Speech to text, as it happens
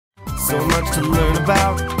so much to learn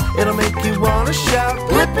about. It'll make you wanna shout,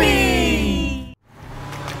 Blippi!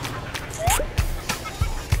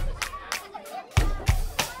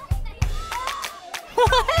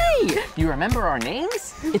 Hey! You remember our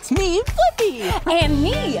names? It's me, Blippi! And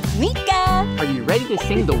me, Meekah! Are you ready to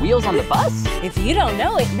sing The Wheels on the Bus? If you don't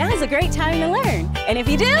know it, now's a great time to learn. And if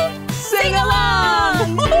you do, sing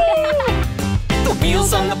along! The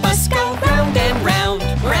wheels on the bus go round and round,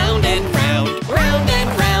 round and round, round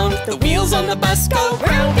and round. The wheels on the bus go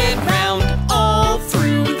round and round, all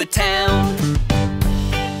through the town.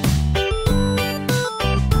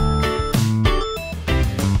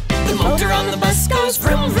 The motor on the bus goes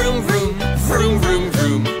vroom, vroom, vroom, vroom, vroom,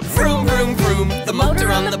 vroom, vroom, vroom, vroom. The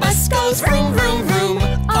motor on the bus goes vroom, vroom, vroom,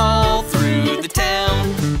 all through the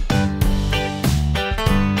town.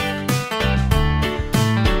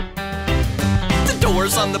 The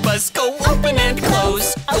doors on the bus go open and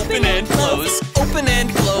close, open and close, open and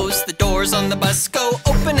close. The doors on the bus go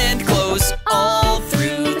open and close, all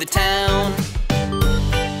through the town.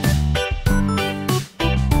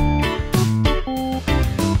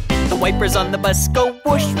 The wipers on the bus go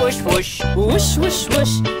whoosh, whoosh, whoosh, Whoosh, whoosh,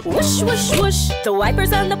 whoosh, whoosh, whoosh, whoosh. The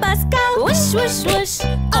wipers on the bus go whoosh, whoosh, whoosh.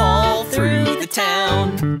 all through the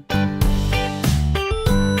town.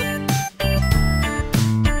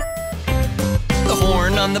 The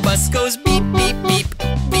horn on the bus goes beep, beep, beep,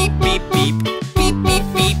 beep, beep, beep, beep, beep,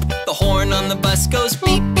 beep. The horn on the bus goes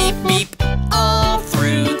beep, beep, beep, all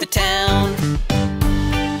through the town.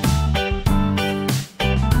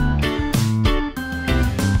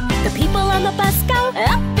 The people on the bus go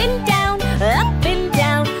up and down, up and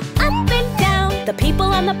down, up and down. The people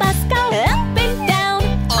on the bus go up and down,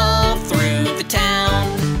 all through the town.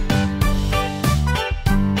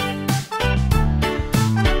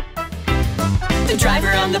 The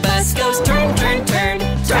driver on the bus goes turn, turn, turn,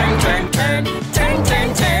 turn, turn, turn, turn,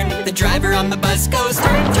 turn, turn. The driver on the bus goes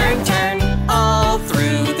turn, turn, turn, all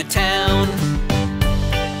through the town.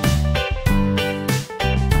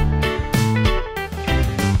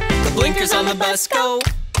 The blinkers on the bus go.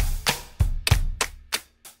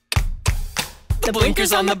 The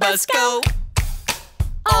blinkers on the bus go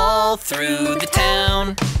all through the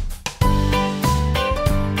town.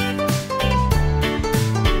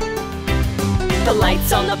 The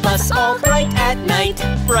lights on the bus all bright at night,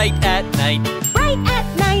 bright at night, bright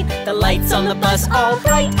at night. the lights on the bus all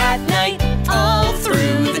bright at night, all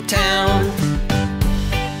through the town.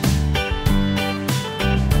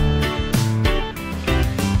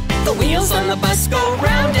 The wheels on the bus go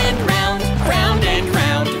round and round, round and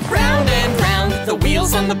round, round and round. The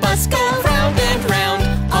wheels on the bus go round and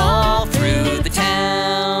round, all through the town.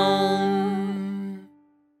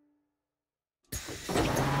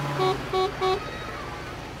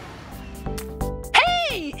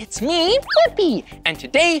 Hey, it's me, Blippi, and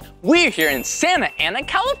today we're here in Santa Ana,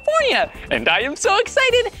 California, and I am so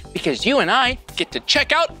excited because you and I get to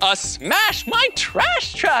check out a Smash My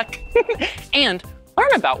Trash truck and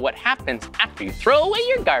learn about what happens after you throw away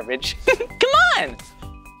your garbage. Come on!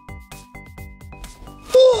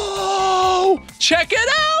 Whoa! Check it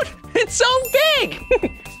out! It's so big!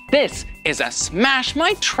 This is a Smash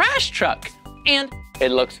My Trash truck, and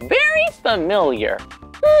it looks very familiar.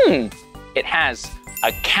 It has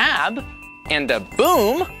a cab and a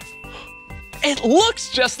boom. It looks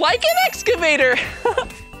just like an excavator,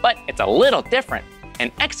 but it's a little different.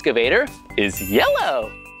 An excavator is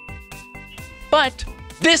yellow. But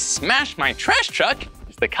this Smash My Trash truck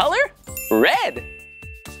is the color red.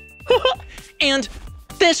 And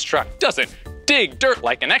this truck doesn't dig dirt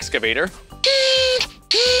like an excavator.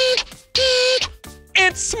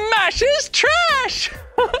 It smashes trash.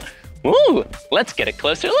 Ooh, let's get a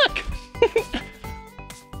closer look.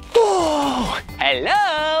 Whoa,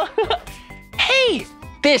 hello. Hey,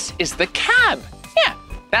 this is the cab. Yeah,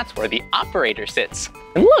 that's where the operator sits.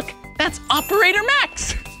 And look, that's Operator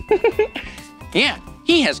Max. Yeah,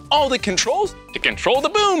 he has all the controls to control the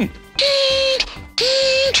boom.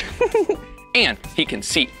 And he can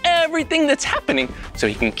see everything that's happening so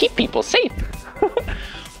he can keep people safe.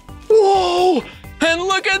 Whoa, and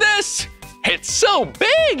look at this. It's so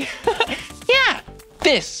big. Yeah,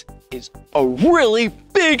 this is a really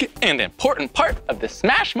big and important part of the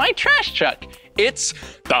Smash My Trash truck. It's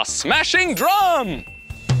the smashing drum.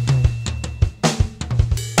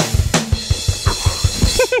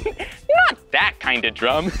 Not that kind of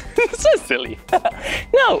drum. So silly.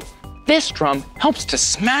 No, this drum helps to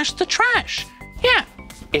smash the trash. Yeah,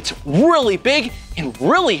 it's really big and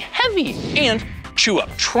really heavy and chew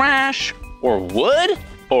up trash or wood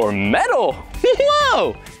or metal.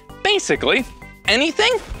 Whoa, basically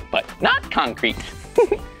anything but not concrete.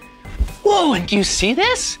 Whoa, and do you see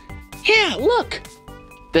this? Yeah, look.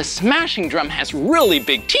 The smashing drum has really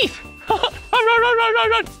big teeth.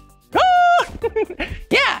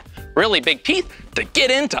 Yeah, really big teeth to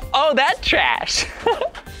get into all that trash.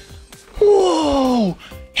 Whoa,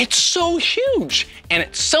 it's so huge and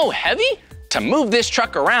it's so heavy. To move this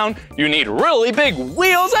truck around, you need really big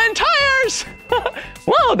wheels and tires.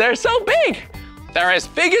 Whoa, they're so big. They're as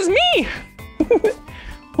big as me.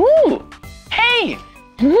 Ooh, hey,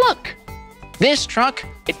 look. This truck,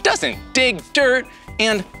 it doesn't dig dirt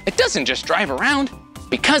and it doesn't just drive around.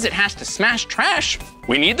 Because it has to smash trash,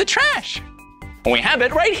 we need the trash. And we have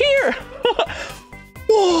it right here.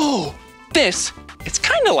 Whoa, this, it's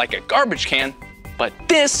kind of like a garbage can, but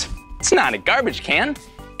this, it's not a garbage can.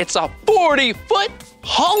 It's a 40-foot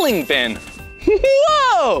hauling bin.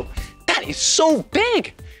 Whoa, that is so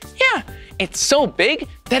big. Yeah, it's so big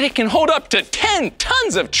that it can hold up to 10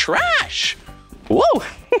 tons of trash. Whoa,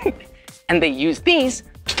 and they use these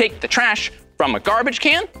to take the trash from a garbage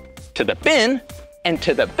can to the bin and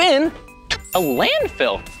to the bin to a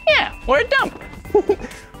landfill. Yeah, or a dump.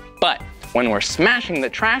 But when we're smashing the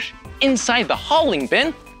trash inside the hauling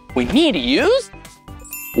bin, we need to use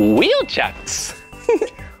wheel chucks.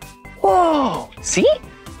 Whoa, see?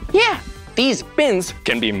 Yeah, these bins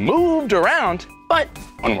can be moved around, but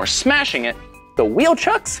when we're smashing it, the wheel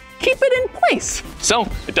chucks keep it in place so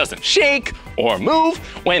it doesn't shake or move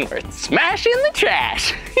when we're smashing the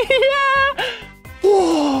trash. Yeah.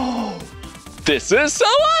 Whoa, this is so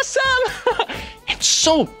awesome. It's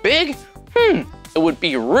so big. It would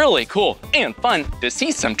be really cool and fun to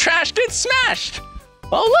see some trash get smashed.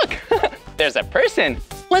 Oh, look, there's a person.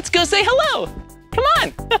 Let's go say hello. Come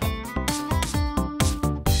on.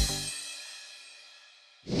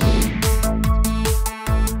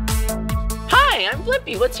 Hi, I'm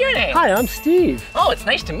Blippi. What's your name? Hi, I'm Steve. Oh, it's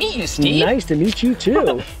nice to meet you, Steve. Nice to meet you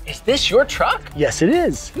too. Is this your truck? Yes, it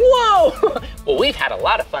is. Whoa! Well, we've had a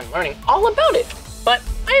lot of fun learning all about it. But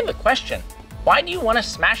I have a question. Why do you want to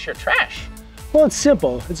smash your trash? Well, it's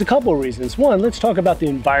simple. It's a couple of reasons. One, let's talk about the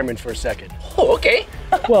environment for a second. Oh, okay.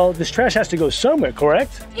 Well, this trash has to go somewhere,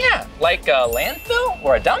 correct? Yeah, like a landfill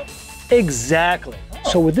or a dump? Exactly.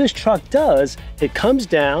 So what this truck does, it comes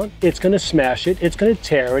down, it's gonna smash it, it's gonna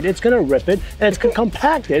tear it, it's gonna rip it, and it's gonna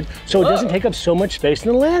compact it so it doesn't take up so much space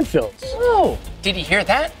in the landfills. Whoa, did you hear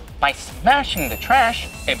that? By smashing the trash,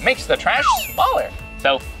 it makes the trash smaller.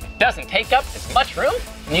 So it doesn't take up as much room,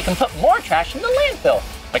 and you can put more trash in the landfill,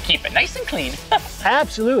 but keep it nice and clean.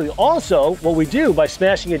 Absolutely. Also, what we do by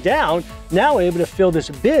smashing it down, now we're able to fill this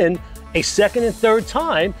bin a second and third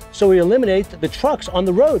time, so we eliminate the trucks on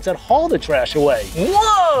the roads that haul the trash away.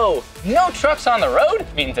 Whoa! No trucks on the road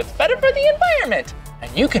means it's better for the environment.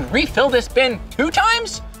 And you can refill this bin 2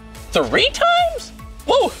 times? 3 times?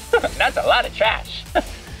 Whoa, that's a lot of trash.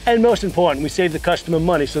 And most important, we save the customer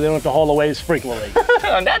money so they don't have to haul away as frequently.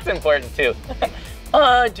 That's important too.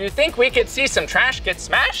 Do you think we could see some trash get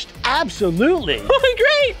smashed? Absolutely.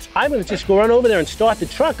 Great! I'm gonna just go run over there and start the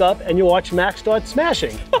truck up and you watch Max start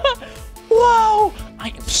smashing. Whoa! I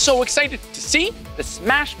am so excited to see the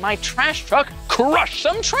Smash My Trash truck crush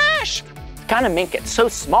some trash. It's gonna make it so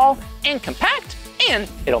small and compact, and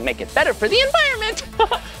it'll make it better for the environment.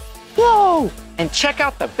 Whoa! And check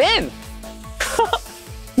out the bin.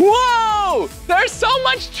 Whoa! There's so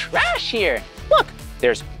much trash here. Look,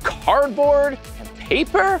 there's cardboard and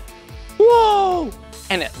paper. Whoa!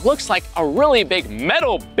 And it looks like a really big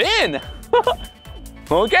metal bin.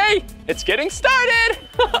 Okay, it's getting started.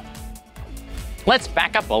 Let's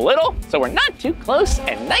back up a little so we're not too close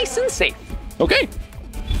and nice and safe. Okay.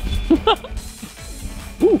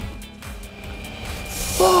 Ooh.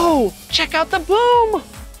 Whoa, check out the boom.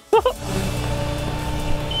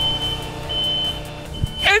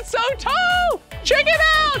 It's so tall. Check it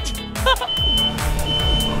out.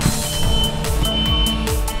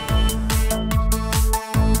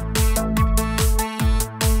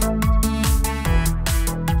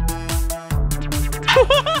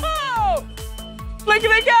 Look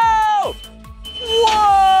at it go!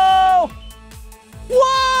 Whoa!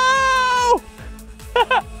 Whoa!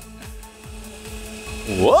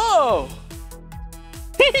 Whoa!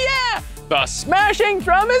 Yeah! The smashing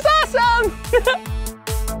drum is awesome!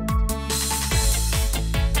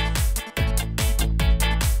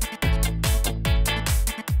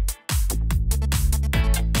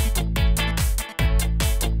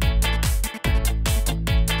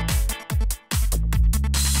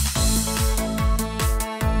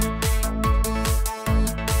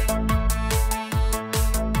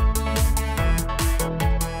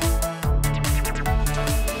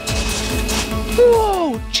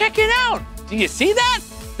 Whoa, check it out. Do you see that?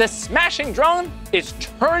 The smashing drone is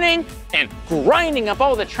turning and grinding up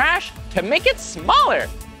all the trash to make it smaller.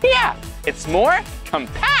 Yeah, it's more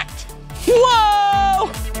compact.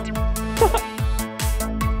 Whoa!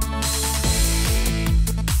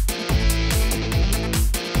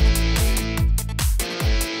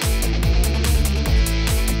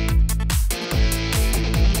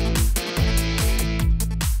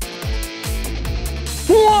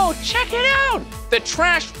 Whoa, check it out! The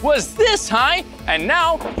trash was this high, and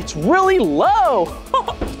now it's really low.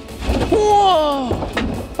 Whoa!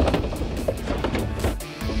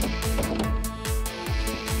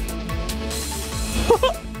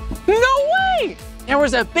 No way! There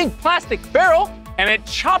was a big plastic barrel, and it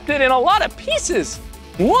chopped it in a lot of pieces.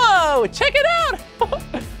 Whoa, check it out!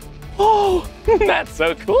 Oh, that's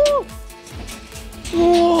so cool.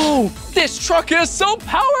 Whoa, this truck is so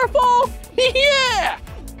powerful! Yeah!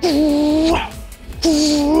 Whoa!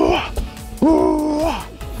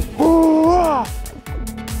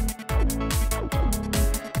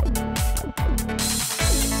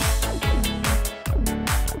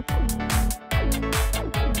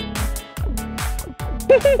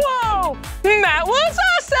 That was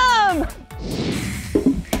awesome!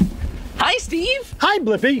 Hi, Steve. Hi,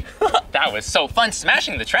 Blippi. That was so fun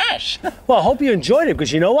smashing the trash. Well, I hope you enjoyed it,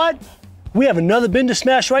 because you know what? We have another bin to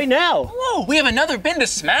smash right now. Whoa, we have another bin to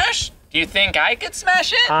smash? Do you think I could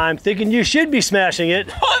smash it? I'm thinking you should be smashing it.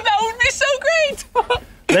 Oh, that would be so great!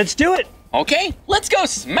 Let's do it. Okay, let's go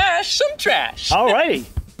smash some trash. All righty.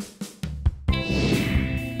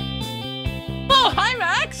 Oh, hi,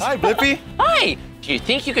 Max. Hi, Blippi. Hi. Do you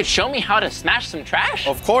think you could show me how to smash some trash?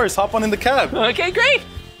 Of course, hop on in the cab. Okay, great.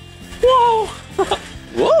 Whoa.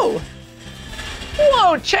 Whoa.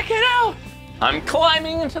 Whoa, check it out. I'm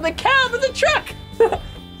climbing into the cab of the truck.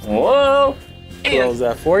 Whoa. Close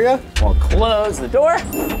that for you. We'll close the door.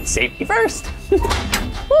 Safety first.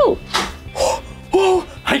 Whoa. Whoa,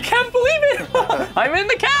 I can't believe it. I'm in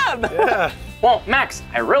the cab. Yeah. Well, Max,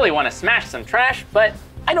 I really want to smash some trash, but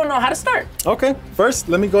I don't know how to start. Okay, first,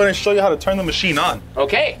 let me go ahead and show you how to turn the machine on.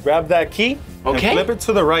 Okay. Grab that key Okay. and flip it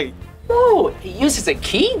to the right. Whoa, it uses a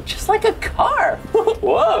key just like a car.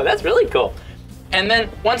 Whoa, that's really cool. And then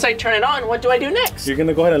once I turn it on, what do I do next? You're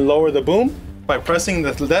gonna go ahead and lower the boom by pressing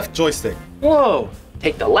the left joystick. Whoa,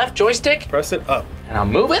 take the left joystick Press it up. and I'll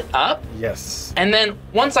move it up. Yes. And then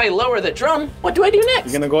once I lower the drum, what do I do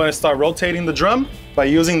next? You're gonna go ahead and start rotating the drum by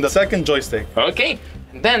using the second joystick. Okay,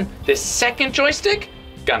 and then this second joystick,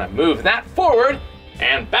 gonna move that forward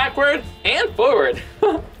and backward and forward.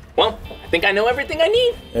 Well, I think I know everything I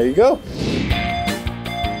need. There you go.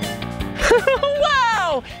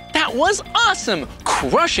 Wow, that was awesome!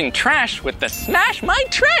 Crushing trash with the Smash My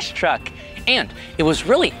Trash truck. And it was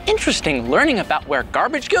really interesting learning about where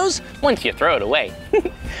garbage goes once you throw it away.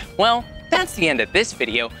 Well, that's the end of this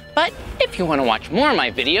video, but if you want to watch more of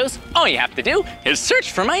my videos, all you have to do is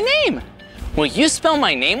search for my name. Will you spell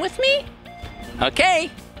my name with me? Okay.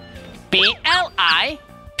 B-L-I-P-P-I,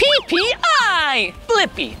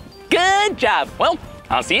 Blippi. Good job. Well,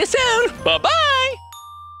 I'll see you soon. Bye-bye.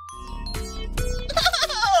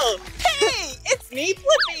 Oh, hey, it's me,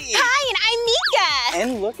 Blippi. Hi, and I'm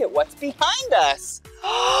Meekah. And look at what's behind us. A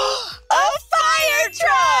fire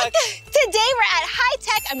truck! Today we're at High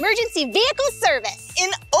Tech Emergency Vehicle Service. In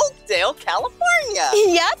Oakdale, California.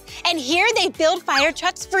 Yep, and here they build fire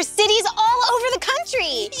trucks for cities all over the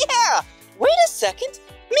country. Yeah, wait a second.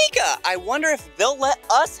 Meekah, I wonder if they'll let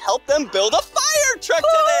us help them build a fire truck today.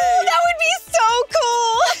 Ooh, that would be so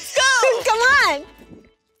cool. Let's go. Come on.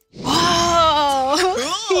 Whoa.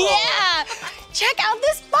 Cool. Yeah. Check out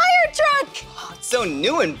this fire truck. Oh, it's so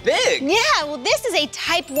new and big. Yeah, well, this is a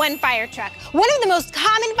Type 1 fire truck. One of the most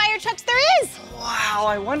common fire trucks there is. Wow,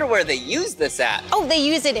 I wonder where they use this at. Oh, they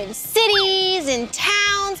use it in cities, in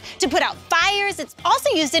towns, to put out fires. It's also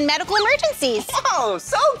used in medical emergencies. Oh,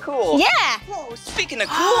 so cool. Yeah. Whoa, speaking of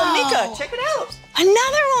cool, Oh. Meekah, check it out.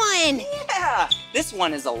 Another one. Yeah, this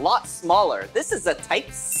one is a lot smaller. This is a Type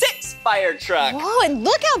 6 fire truck. Whoa, and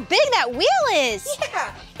look how big that wheel is.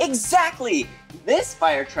 Yeah, exactly. This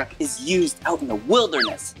fire truck is used out in the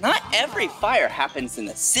wilderness. Not every fire happens in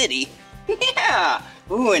the city. Yeah.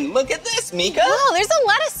 Ooh, and look at this, Meekah. Whoa, there's a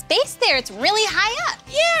lot of space there. It's really high up.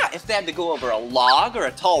 Yeah, if they had to go over a log or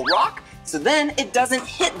a tall rock, so then it doesn't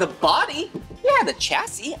hit the body, yeah, the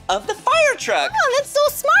chassis of the fire truck. Oh, that's so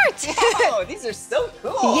smart. Oh, these are so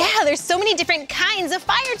cool. Yeah, there's so many different kinds of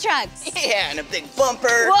fire trucks. Yeah, and a big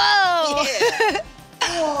bumper. Whoa. Yeah.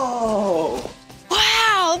 Whoa.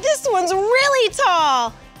 Wow, this one's really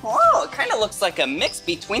tall. Whoa, it kind of looks like a mix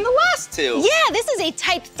between the last two. Yeah, this is a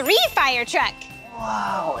Type 3 fire truck.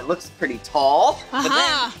 Wow, it looks pretty tall, but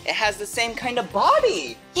then it has the same kind of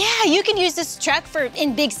body. Yeah, you can use this truck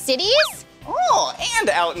in big cities. Oh, and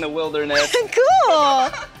out in the wilderness.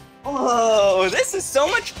 Cool. Whoa, this is so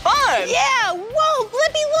much fun. Yeah, whoa,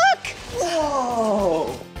 Blippi, look.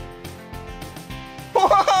 Whoa.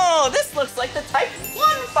 Whoa, this looks like the Type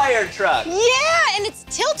 1 fire truck. Yeah, and it's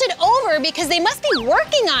tilted over because they must be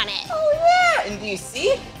working on it. Oh, yeah, and do you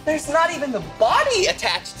see? There's not even the body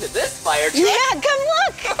attached to this fire truck. Yeah, come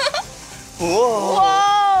look. Whoa.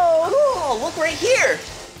 Whoa. Cool, look right here.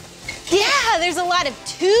 Yeah, there's a lot of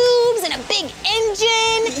tubes and a big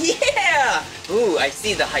engine. Yeah. Ooh, I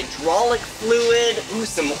see the hydraulic fluid. Ooh,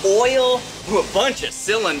 some oil. Ooh, a bunch of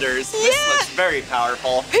cylinders. Yeah. This looks very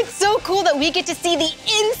powerful. It's so cool that we get to see the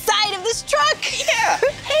inside of this truck. Yeah.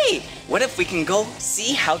 Hey, what if we can go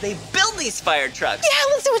see how they build these fire trucks? Yeah,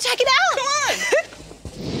 let's go check it out. Come on.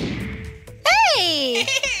 Hey.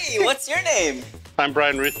 Hey, what's your name? I'm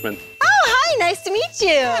Brian Ruthman. Oh, hi, nice to meet you.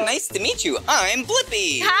 Yeah, nice to meet you. I'm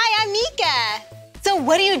Blippi. Hi, I'm Meekah. So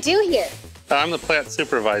what do you do here? I'm the plant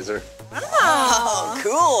supervisor. Oh,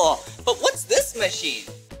 cool. But what's this machine?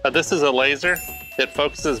 This is a laser. It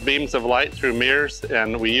focuses beams of light through mirrors,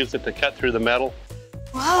 and we use it to cut through the metal.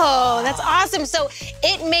 Whoa, that's awesome. So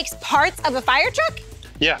it makes parts of a fire truck?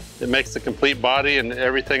 Yeah, it makes the complete body and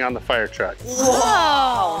everything on the fire truck.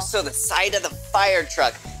 Whoa. So the side of the fire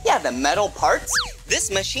truck. Yeah, the metal parts.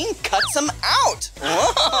 This machine cuts them out.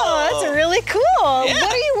 Whoa. Oh, that's really cool. Yeah.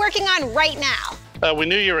 What are you working on right now? We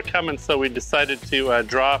knew you were coming, so we decided to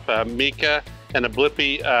drop a Meekah and a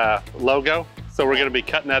Blippi logo. So we're going to be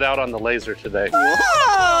cutting that out on the laser today.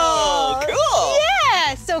 Whoa, cool.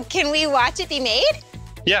 Yeah, so can we watch it be made?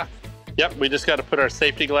 Yeah. Yep, we just got to put our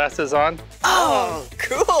safety glasses on. Oh,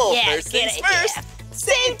 cool. Yeah, First good things idea. first.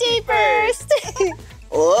 Safety first.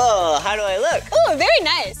 Whoa, how do I look? Oh, very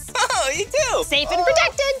nice. Oh, you too. Safe and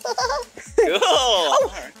protected. Cool.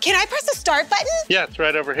 Oh, can I press the start button? Yeah, it's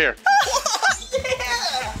right over here.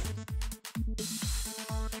 Yeah.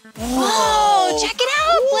 Whoa, check it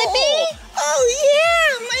out, Blippi. Oh,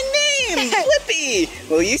 yeah, my name, Blippi.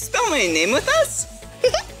 Will you spell my name with us?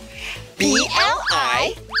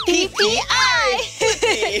 B-L-I-P-P-I.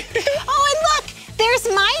 Blippi. Oh, and look, there's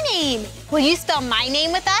my name. Will you spell my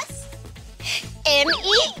name with us?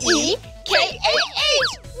 M-E-E-K-A-H,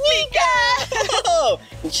 Meekah. Oh,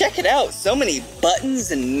 check it out. So many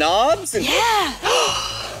buttons and knobs. And Yeah.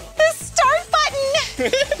 The start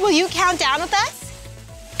button. Will you count down with us?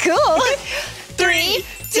 Cool. 3,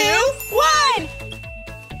 2, 1.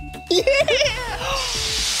 Yeah.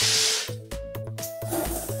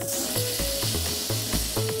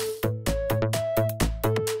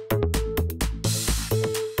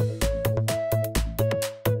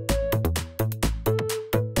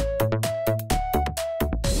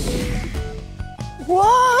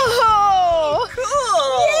 Whoa.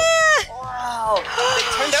 Cool. Yeah. Wow. It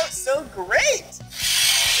turned out so great.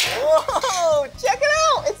 Whoa, check it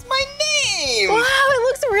out. It's my name. Wow, it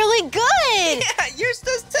looks really good. Yeah, yours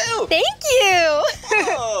does too. Thank you.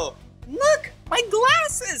 Whoa, look, my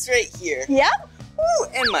glasses right here. Yep. Ooh,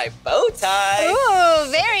 and my bow tie. Ooh,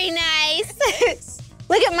 very nice.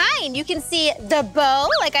 Look at mine. You can see the bow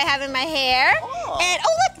like I have in my hair. Oh. And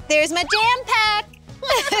oh, look, there's my jam pack.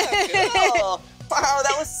 Cool. Wow,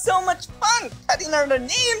 that was so much fun cutting our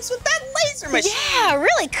names with that laser machine. Yeah,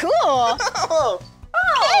 really cool. Oh,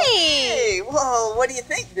 Hey. hey, whoa, what do you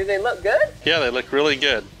think? Do they look good? Yeah, they look really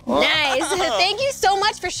good. Nice. Thank you so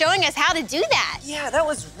much for showing us how to do that. Yeah, that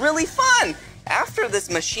was really fun. After this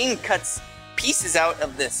machine cuts pieces out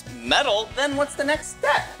of this metal, then what's the next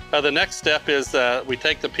step? The next step is we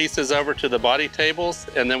take the pieces over to the body tables,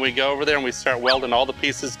 and then we go over there and we start welding all the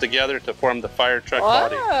pieces together to form the fire truck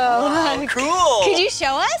body. Oh, Cool. could you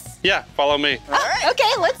show us? Yeah, follow me. All right.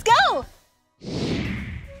 Okay, let's go.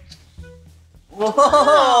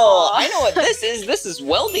 Whoa, I know what this is. This is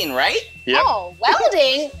welding, right? Yep. Oh,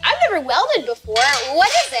 welding? I've never welded before. What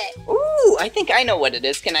is it? Ooh, I think I know what it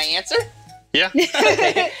is. Can I answer? Yeah.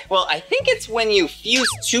 Well, I think it's when you fuse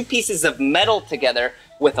two pieces of metal together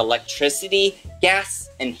with electricity, gas,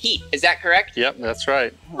 and heat. Is that correct? Yep, that's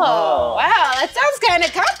right. Oh, wow, that sounds kind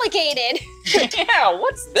of complicated. Yeah,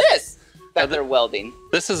 what's this that they're welding?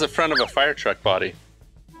 This is the front of a fire truck body.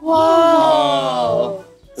 Whoa.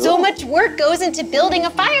 So much work goes into building a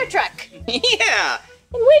fire truck. Yeah.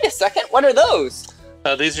 And wait a second, what are those?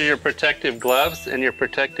 These are your protective gloves and your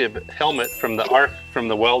protective helmet from the arc from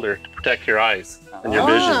the welder to protect your eyes and your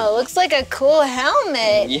vision. Oh, looks like a cool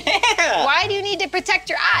helmet. Yeah. Why do you need to protect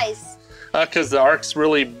your eyes? Because the arc's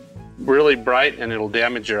really bright and it'll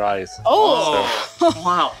damage your eyes. Oh.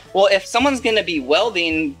 Wow. Well, if someone's gonna be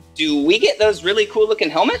welding do we get those really cool looking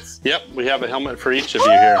helmets? Yep, we have a helmet for each of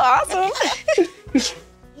you here. Awesome.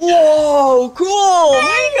 Whoa, cool!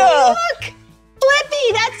 Meekah! Look!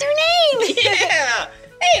 Blippi, that's your name! Yeah!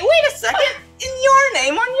 Hey, wait a second. And your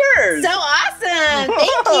name on yours. So awesome!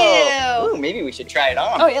 Thank you! Ooh, maybe we should try it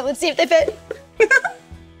on. Oh yeah, let's see if they fit.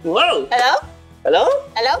 Whoa! Hello? Hello?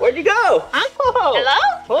 Hello? Where'd you go? Huh? Whoa! Hello?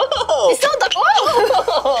 Whoa! It's so dark.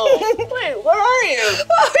 Whoa! Wait, where are you?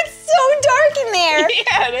 Oh, it's so dark in there.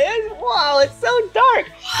 Yeah, it is. Wow, it's so dark.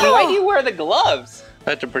 And why do you wear the gloves?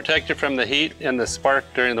 To protect you from the heat and the spark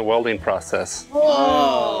during the welding process.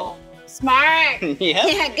 Whoa. Smart. Yep.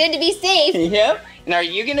 Yeah, good to be safe. Yep. And are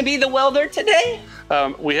you gonna be the welder today?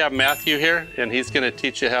 We have Matthew here, and he's going to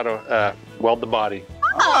teach you how to weld the body.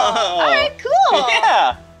 Oh, all right, cool.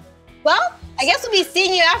 Yeah. Well, I guess we'll be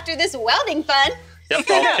seeing you after this welding fun. Yep,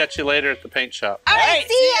 I'll catch you later at the paint shop. All right,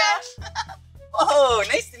 see ya. Whoa,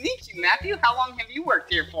 nice to meet you, Matthew. How long have you worked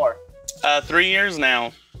here for? 3 years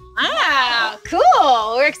now. Wow,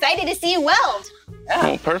 cool. We're excited to see you weld.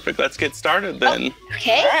 Oh, perfect. Let's get started then.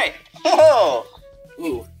 Okay. All right. Whoa.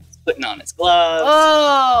 Ooh, he's putting on his gloves.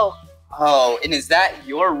 Oh. Oh, and is that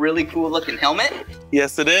your really cool looking helmet?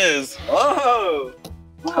 Yes, it is. Whoa.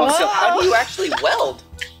 Wow, so how do you actually weld?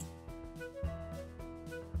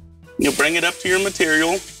 You'll bring it up to your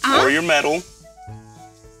material or your metal.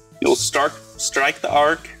 You'll strike the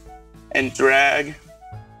arc and drag.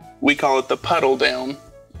 We call it the puddle down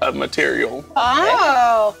of material.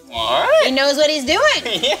 Oh. All right. He knows what he's doing.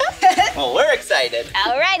 Yeah. Well, we're excited.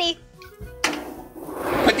 Alrighty.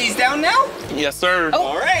 Put these down now? Yes, sir. Oh.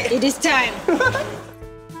 All right. It is time.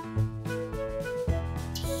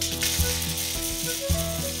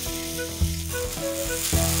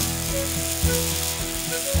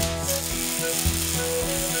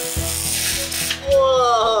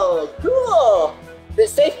 Whoa, cool. Is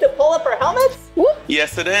it safe to pull up our helmets?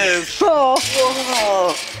 Yes, it is. Oh.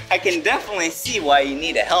 Whoa. I can definitely see why you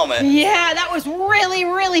need a helmet. Yeah, that was really,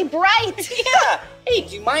 really bright. Yeah. Hey,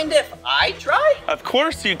 do you mind if I try? Of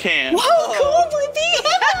course you can. Whoa, cool,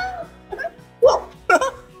 Blippi. Whoa.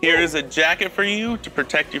 Here is a jacket for you to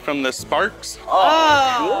protect you from the sparks.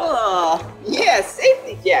 Oh, cool. Yeah,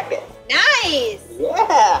 safety jacket. Nice.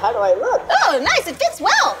 Yeah, how do I look? Oh, nice. It fits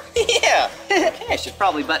well. Yeah. Okay, I should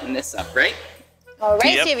probably button this up, right? All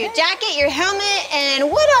right, Yep. so you have your jacket, your helmet,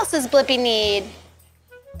 and what else does Blippi need?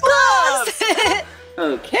 Gloves.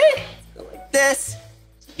 Okay, go like this.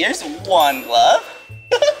 Here's one glove.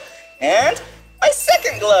 And my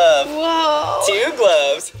second glove. Whoa. 2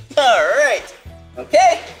 gloves. All right.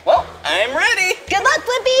 Okay, well, I'm ready. Good luck,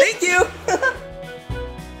 Blippi. Thank you.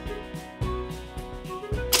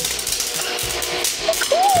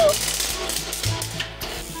 Cool.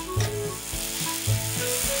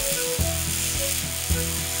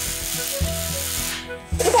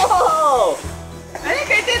 Whoa! I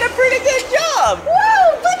think I did a pretty good job.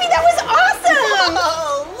 Whoa, Blippi, that was awesome.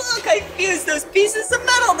 Oh, look, I fused those pieces of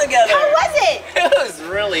metal together. How was it? It was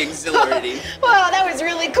really exhilarating. Wow, that was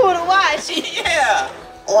really cool to watch. Yeah.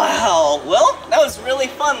 Wow. Well, that was really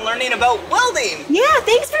fun learning about welding. Yeah,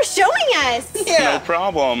 thanks for showing us. Yeah. No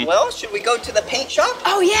problem. Well, should we go to the paint shop?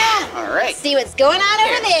 Oh, yeah. All right. See what's going on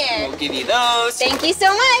over there. We'll give you those. Thank you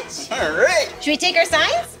so much. All right. Should we take our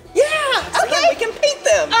signs? Yeah. So Okay. then we can paint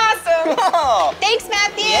them. Awesome. Oh. Thanks,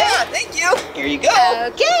 Matthew. Yeah, thank you. Here you go.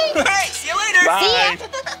 Okay. All right, see you later. Bye.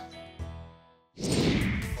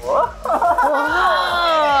 Whoa.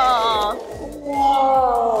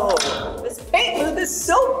 Whoa. This paint booth is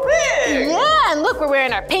so big. Yeah, and look, we're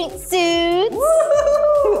wearing our paint suits.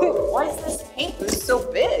 Woo. Why is this paint booth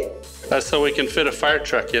so big? That's so we can fit a fire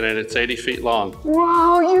truck in it. It's 80 feet long.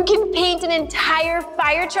 Whoa, you can paint an entire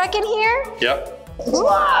fire truck in here? Yep.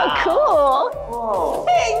 Wow, cool. Whoa.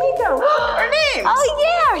 Hey, Meekah, look, our names. Oh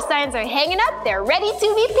yeah, our signs are hanging up. They're ready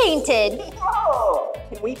to be painted. Whoa.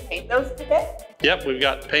 Can we paint those today? Yep, we've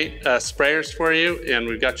got paint sprayers for you, and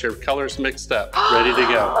we've got your colors mixed up, ready to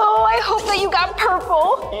go. Oh, I hope that you got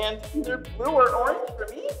purple. And either blue or orange for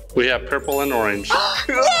me? We have purple and orange. Yeah,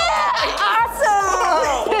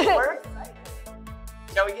 Oh, awesome. we're excited.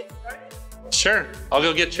 Shall we get started? Sure, I'll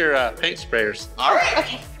go get your paint sprayers. All right.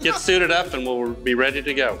 Okay. Get suited up and we'll be ready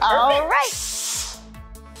to go. All right.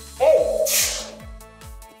 Hey.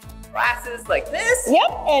 Glasses like this.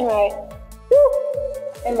 Yep, and right.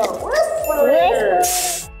 And the respirator.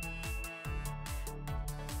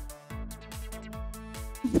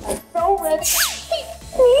 I'm so ready.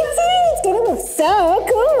 Me too. It's gonna look so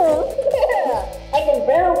cool. I can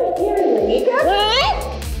barely hear you, Meekah. What?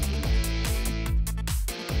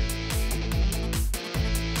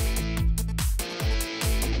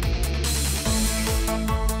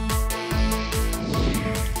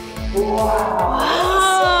 Wow.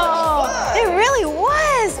 It really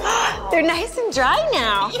was. They're nice and dry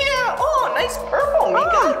now. Yeah, oh, nice purple, Meekah.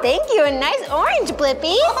 Oh, thank you. And nice orange,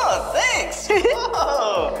 Blippi. Oh, thanks.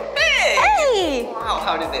 Oh, hey. Hey. Wow,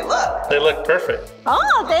 how do they look? They look perfect.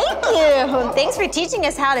 Oh, thank you. Thanks for teaching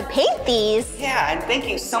us how to paint these. Yeah, and thank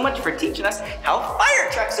you so much for teaching us how fire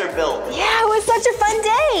trucks are built. Yeah, it was such a fun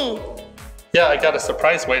day. Yeah, I got a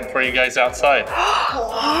surprise waiting for you guys outside.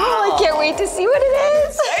 Oh, I can't wait to see what it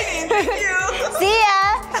is. Exciting, thank you. See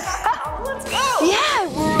ya. Let's go. Yeah.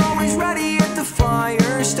 We're always ready at the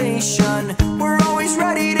fire station. We're always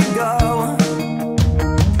ready to go.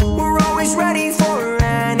 We're always ready for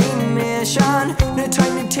any mission. No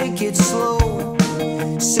time to take it slow.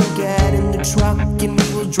 So get in the truck and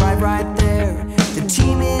we will drive right there. The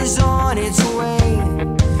team is on its way.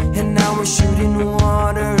 And now we're shooting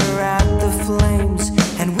water at the flames.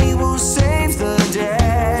 And we will save the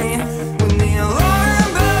day. When the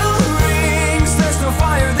alarm bell rings, there's no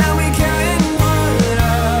fire that we can't put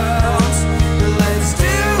out. Let's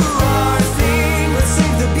do our thing. Let's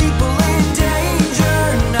save the people in danger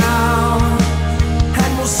now. And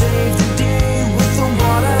we'll save the day with the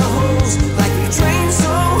water hose, like we trained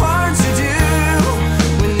so hard to do.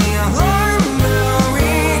 When the alarm bell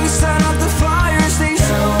rings, start up the fire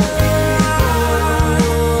station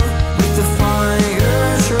with the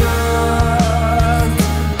fire truck.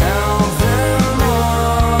 Help them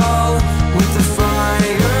all with the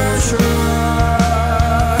fire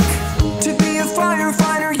truck. To be a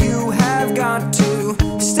firefighter, you have got to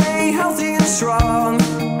stay healthy and strong,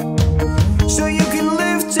 so you can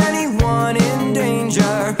lift anyone in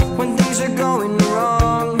danger when things are going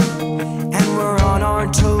wrong. And we're on our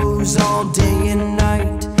toes all day and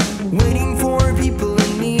night, waiting for people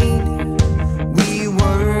in need. We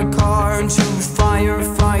work hard to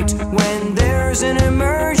firefight when there's an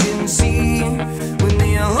emergency. When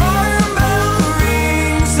the alarm bell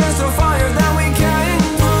rings, there's no fire that we can't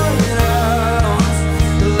put out.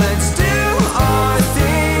 Let's do our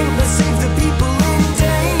thing. Let's save the people in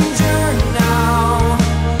danger now.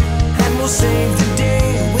 And we'll save the day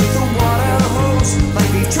with the water hose,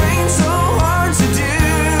 like we've trained so hard to do.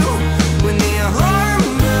 When the alarm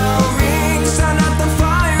bell rings, turn out the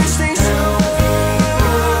fire station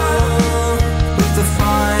with the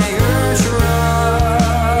fire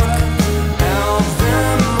truck. Help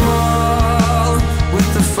them all with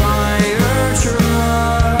the fire truck.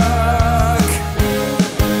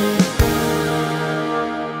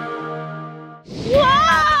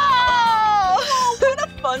 Whoa! What a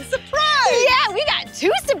fun surprise. Yeah, we got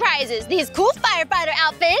 2 surprises. These cool firefighter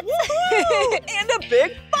outfits. And a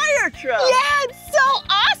big fire truck. Yeah, it's so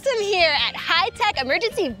awesome here at High Tech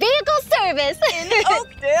Emergency Vehicle Service. In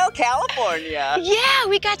Oakdale, California. Yeah,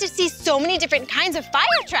 we got to see so many different kinds of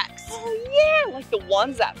fire trucks. Oh, yeah, like the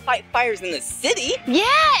ones that fight fires in the city.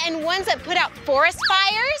 Yeah, and ones that put out forest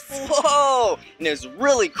fires. Whoa, and it was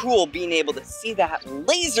really cool being able to see that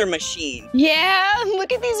laser machine. Yeah,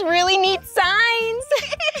 look at these really neat signs.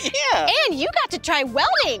 Yeah. And you got to try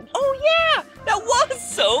welding. Oh, yeah, that was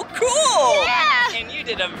so cool. Yeah. And you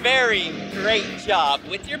did a very great job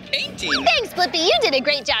with your painting. Thanks, Blippi. You did a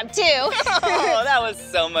great job, too. Oh, that was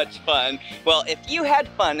so much fun. Well, if you had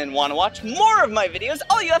fun and want to watch more of my videos,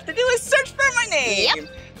 all you have to do is search for my name. Yep.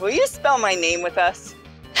 Will you spell my name with us?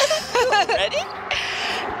 Ready?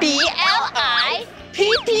 B-L-I-P-P-I.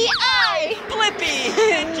 Blippi.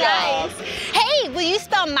 Good job. Nice. Hey, will you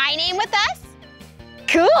spell my name with us?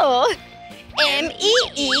 Cool.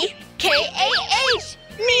 M-E-E-K-A-H.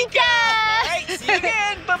 Meekah. All right, see you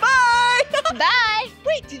again. Bye-bye. Bye.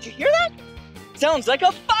 Wait, did you hear that? Sounds like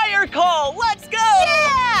a fire call. Let's go.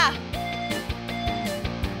 Yeah.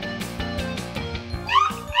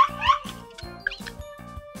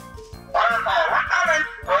 We're coming.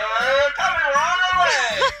 We're on our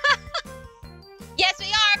way. Yes,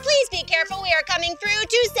 we are. Please be careful. We are coming through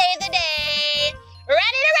to save the day.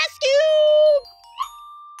 Ready to rescue.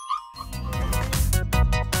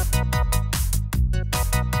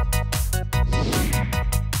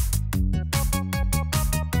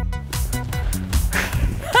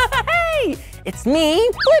 Hey, it's me,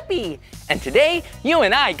 Blippi. And today, you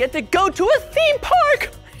and I get to go to a theme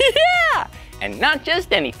park. Yeah! And not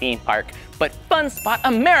just any theme park, but Fun Spot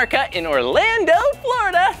America in Orlando,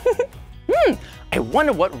 Florida. I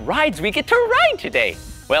wonder what rides we get to ride today.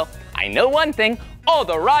 Well, I know one thing. All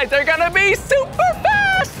the rides are gonna be super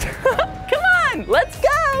fast. Come on, let's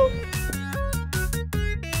go.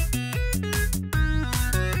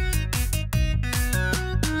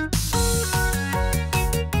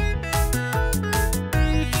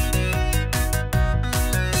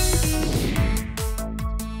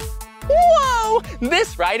 Whoa!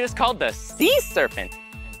 This ride is called the Sea Serpent.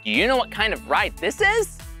 Do you know what kind of ride this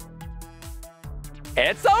is?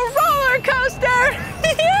 It's a roller coaster!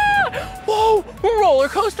 Yeah! Whoa, roller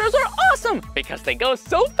coasters are awesome because they go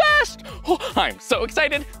so fast. Oh, I'm so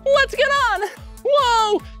excited. Let's get on.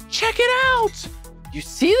 Whoa, check it out. You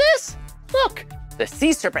see this? Look, the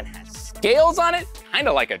Sea Serpent has scales on it, kind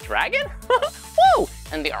of like a dragon. Whoa,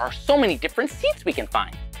 and there are so many different seats we can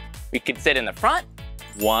find. We can sit in the front.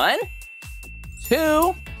 1,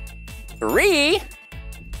 2, 3,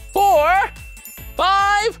 4,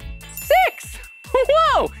 5, 6.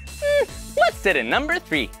 Whoa, let's sit in number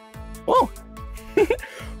 3. Whoa,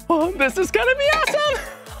 oh, this is gonna be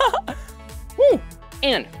awesome. Woo.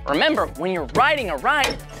 And remember, when you're riding a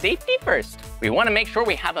ride, safety first. We wanna make sure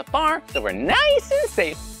we have a bar so we're nice and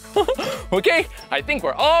safe. Okay, I think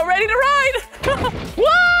we're all ready to ride.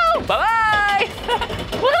 Whoa, bye-bye.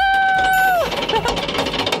 Whoa,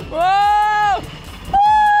 whoa,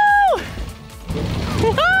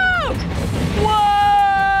 whoa, whoa, whoa,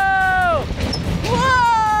 whoa, whoa,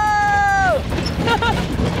 whoa,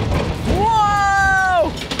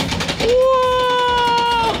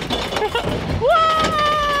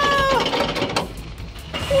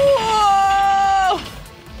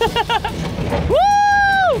 whoa, woo!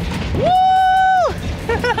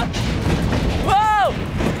 Whoa!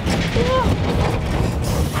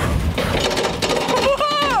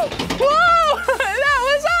 Whoa! Whoa! That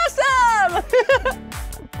was awesome!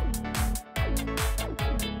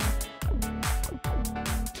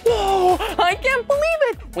 Whoa! I can't believe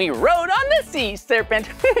it! We rode on the Sea Serpent.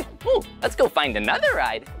 Ooh, let's go find another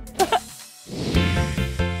ride.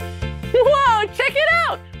 Whoa! Check it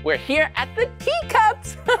out! We're here at the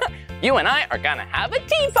Teacups. You and I are gonna have a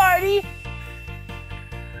tea party.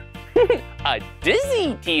 A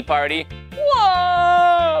dizzy tea party.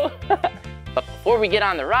 Whoa! But before we get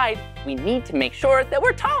on the ride, we need to make sure that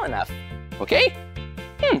we're tall enough, okay?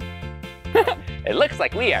 It looks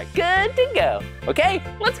like we are good to go. Okay,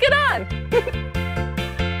 let's get on.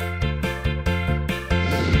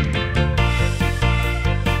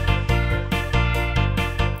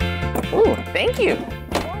 Ooh, thank you.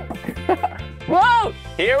 Whoa,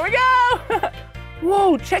 here we go.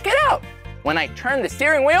 Whoa, check it out. When I turn the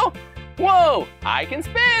steering wheel, whoa, I can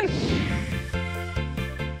spin.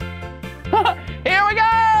 Here we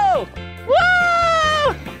go.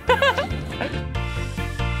 Whoa!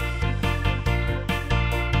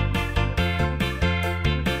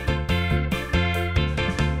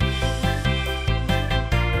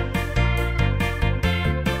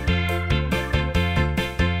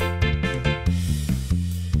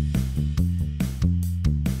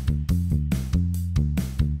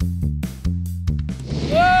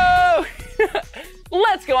 Whoa!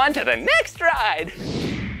 Let's go on to the next ride.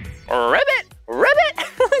 Ribbit, ribbit, check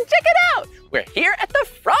it out. We're here at the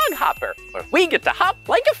Frog Hopper, where we get to hop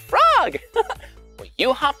like a frog. Will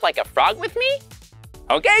you hop like a frog with me?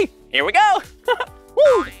 Okay, here we go.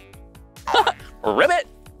 Woo! Ribbit,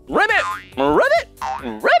 ribbit, ribbit,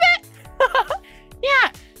 ribbit.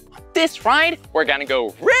 Yeah, this ride, we're gonna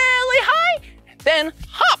go really high and then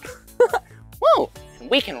hop. Whoa, and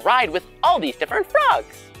we can ride with all these different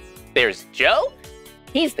frogs. There's Joe,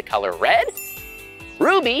 he's the color red.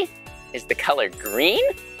 Ruby is the color green.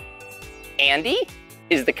 Andy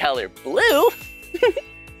is the color blue.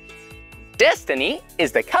 Destiny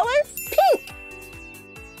is the color pink.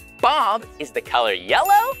 Bob is the color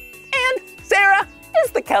yellow. And Sarah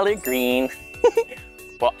is the color green.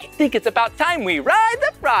 Well, I think it's about time we ride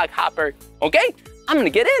the Frog Hopper. Okay, I'm gonna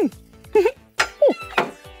get in.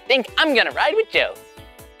 Think I'm gonna ride with Joe.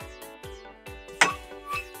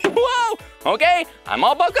 Whoa, okay, I'm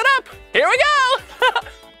all buckled up. Here we go.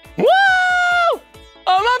 Whoa,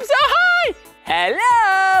 I'm up so high.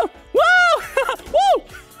 Hello, whoa, whoa,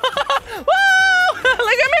 whoa,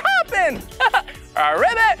 look at me hopping. A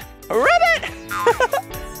ribbit, a ribbit.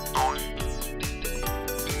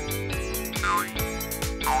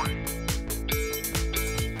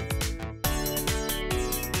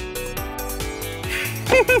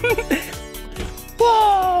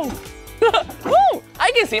 Whoa! Whoa!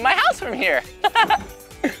 I can see my house from here.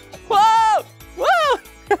 Whoa! Whoa!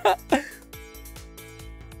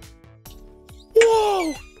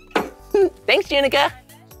 Whoa! Thanks, Jenica.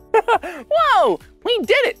 Whoa! We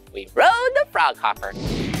did it! We rode the Frog Hopper.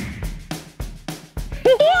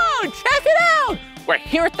 Whoa! Check it out! We're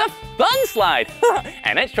here at the Fun Slide.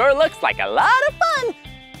 And it sure looks like a lot of fun.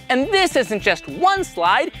 And this isn't just one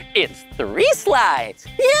slide, it's 3 slides.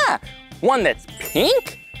 Yeah, one that's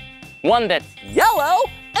pink, one that's yellow,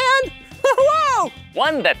 and whoa,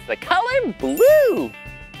 one that's the color blue.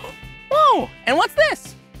 Whoa, and what's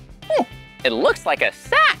this? Oh, It looks like a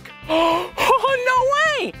sack. Oh,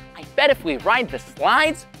 no way! I bet if we ride the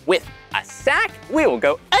slides with a sack, we will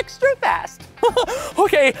go extra fast.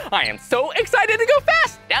 Okay, I am so excited to go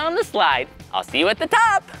fast down the slide. I'll see you at the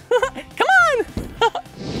top. Come on.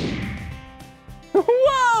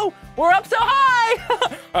 Whoa, we're up so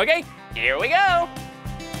high. Okay, here we go.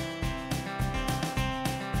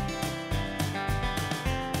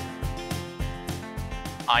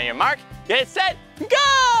 On your mark, get set,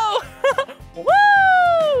 go! Woo!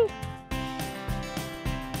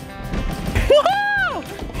 Whoa!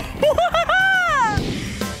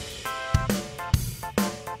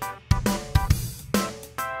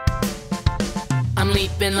 I'm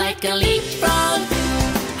leaping like a leapfrog,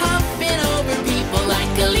 hopping over people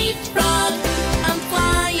like a leapfrog. I'm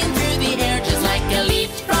flying through the air just like a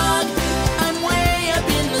leapfrog. I'm way up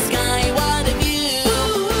in the sky, what a view!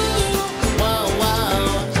 Whoa,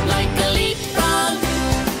 whoa, like a leapfrog,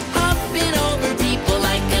 hopping over people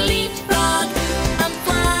like a leapfrog. I'm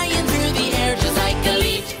flying through the air just like a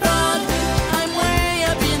leapfrog. I'm way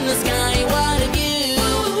up in the sky, what a view!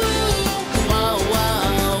 Whoa,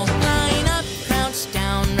 whoa, line up, crouch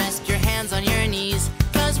down, rest your hands on your knees,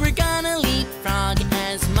 'cause we're gonna leapfrog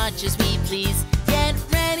as much as we please. Get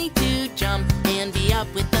ready to jump and be up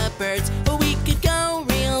with the birds, or we could go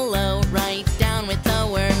real low, right down with the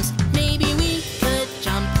worms. Maybe we could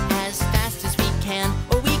jump as fast as we can,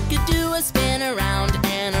 or we could do a spin around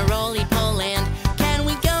and a roly-poly land. Can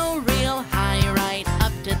we go real high, right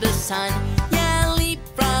up to the sun? Yeah,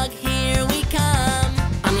 leapfrog, here we come.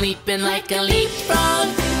 I'm leaping like a leapfrog,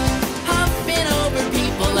 hopping over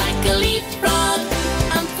people like a leapfrog.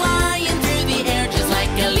 I'm flying through the air just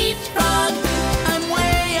like a leapfrog. I'm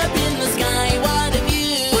way up in the sky, what a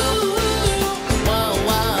view! Whoa,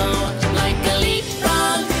 whoa, like a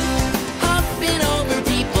leapfrog, hopping over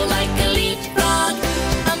people like a leapfrog.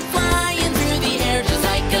 I'm flying through the air just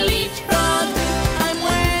like a leapfrog. I'm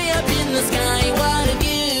way up in the sky, what a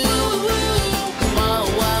view! Whoa,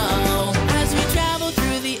 whoa, as we travel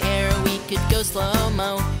through the air, we could go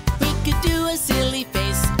slow-mo. We could do a silly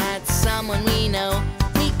face at someone we know.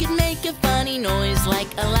 We could make a funny noise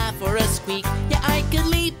like a laugh or a squeak. Yeah, I could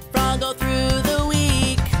leapfrog all through the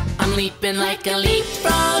week. I'm leaping like a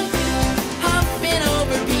leapfrog, hopping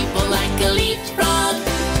over people like a leapfrog.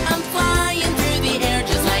 I'm flying through the air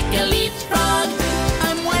just like a leapfrog.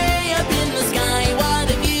 I'm way up in the sky, what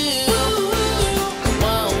a view!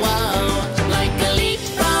 Whoa, whoa, like a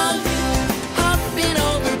leapfrog, hopping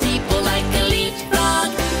over people like a leapfrog.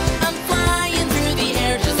 I'm flying through the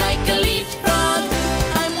air just like a leapfrog.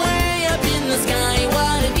 I'm way up in the sky,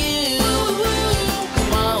 what a view!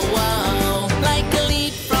 Whoa, whoa, like a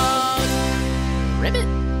leapfrog. Ribbit,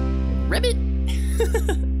 ribbit.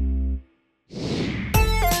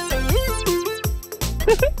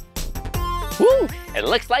 Woo, it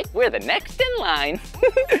looks like we're the next in line.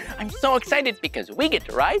 I'm so excited because we get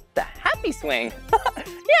to ride the happy swing.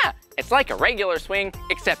 Yeah, it's like a regular swing,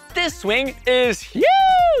 except this swing is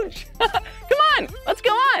huge. Come on, let's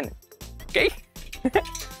go on. Okay.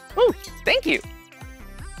 Ooh, thank you.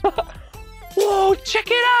 Whoa, check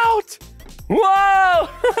it out. Whoa,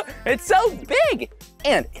 it's so big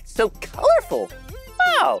and it's so colorful.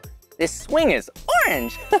 Wow, this swing is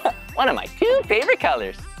orange. One of my 2 favorite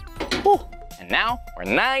colors. Ooh, and now we're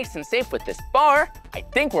nice and safe with this bar. I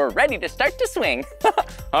think we're ready to start to swing.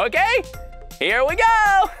 Okay, here we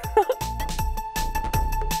go.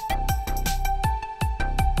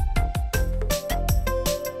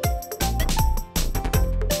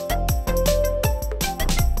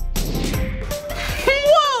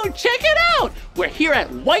 Whoa, check it out. We're here at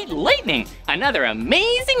White Lightning, another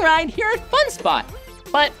amazing ride here at Fun Spot.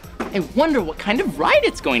 But I wonder what kind of ride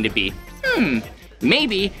it's going to be.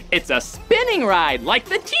 Maybe it's a spinning ride like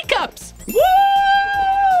the teacups.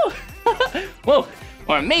 Woo! Whoa,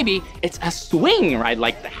 or maybe it's a swing ride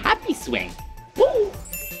like the happy swing. Woo!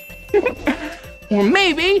 Or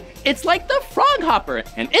maybe it's like the frog hopper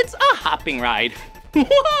and it's a hopping ride.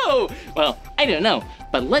 Whoa! Well, I don't know,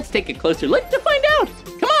 but let's take a closer look to find out.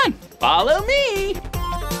 Come on, follow me.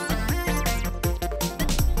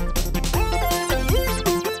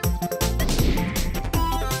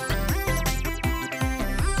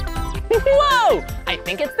 Whoa! I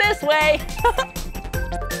think it's this way.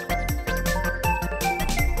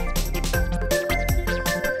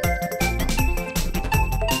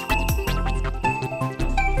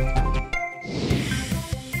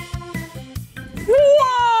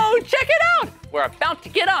 Whoa! Check it out! We're about to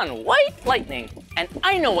get on White Lightning. And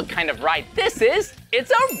I know what kind of ride this is.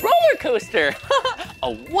 It's a roller coaster.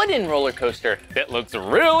 A wooden roller coaster that looks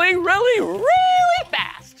really, really, really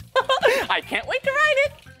fast. I can't wait to ride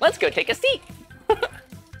it. Let's go take a seat.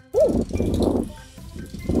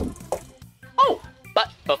 Oh,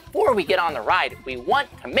 but before we get on the ride, we want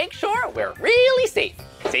to make sure we're really safe.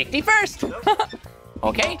 Safety first.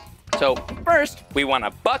 Okay, so first we want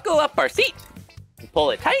to buckle up our seat.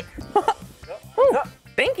 Pull it tight. Ooh,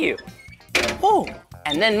 thank you. Oh,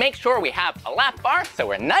 and then make sure we have a lap bar so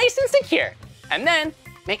we're nice and secure. And then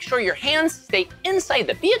make sure your hands stay inside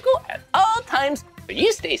the vehicle at all times so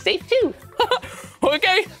you stay safe too.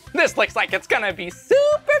 Okay, this looks like it's gonna be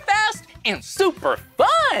super fast and super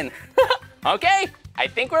fun. Okay, I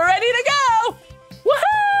think we're ready to go.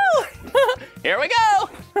 Woohoo! Here we go.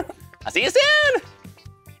 I'll see you soon.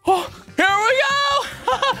 Oh, here we go.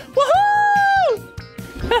 Woohoo!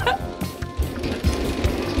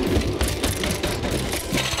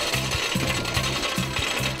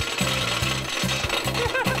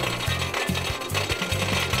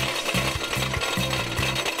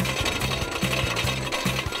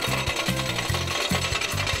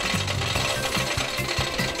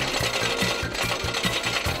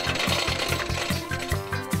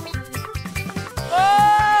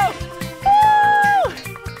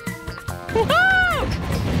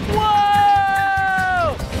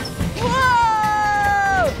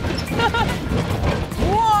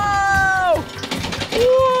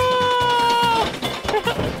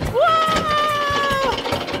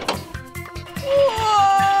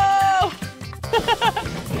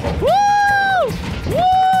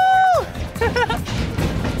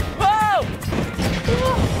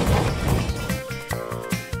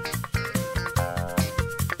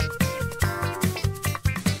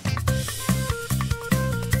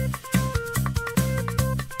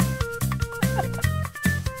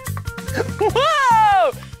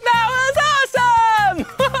 Whoa! That was awesome!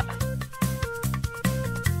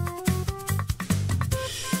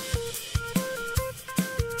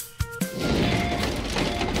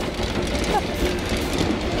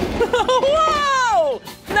 Whoa!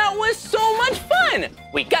 That was so much fun!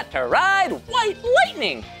 We got to ride White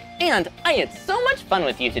Lightning! And I had so much fun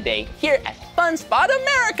with you today here at Fun Spot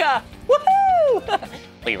America! Woohoo!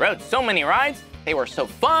 We rode so many rides, they were so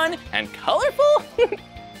fun and colorful.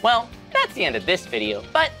 Well, that's the end of this video,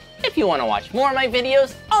 but if you want to watch more of my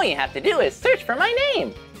videos, all you have to do is search for my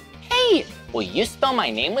name. Hey, will you spell my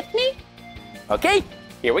name with me? Okay,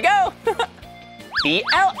 here we go.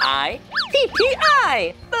 B-L-I-P-P-I,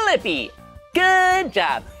 Blippi. Good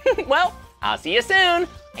job. Well, I'll see you soon.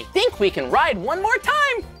 I think we can ride one more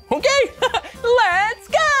time. Okay, let's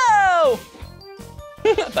go.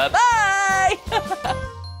 Bye-bye.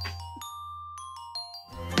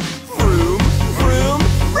 Vroom, vroom,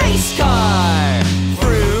 race car!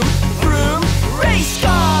 Vroom, vroom, race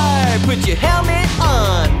car! Put your helmet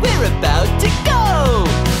on, we're about to go!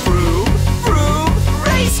 Vroom, vroom,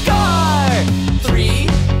 race car! 3,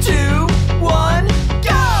 2, 1,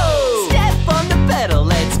 go! Step on the pedal,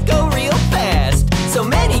 let's go real fast! So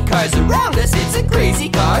many cars around us, it's a crazy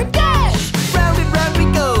car dash! Round and round we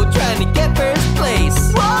go, trying to get first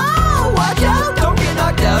place! Whoa! Watch out, don't get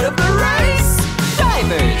knocked out of the race!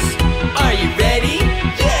 Drivers! Are you ready?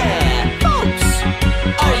 Yeah! Folks!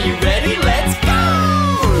 Are you ready? Let's go!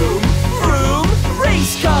 Vroom, vroom,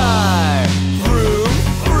 race car! Vroom,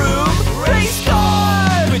 vroom, race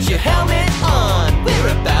car! Put your helmet on, we're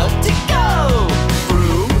about to go!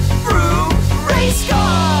 Vroom, vroom, race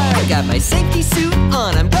car! I got my safety suit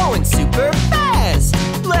on, I'm going super fast!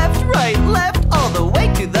 Left, right, left, all the way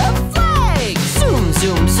to the flag! Zoom,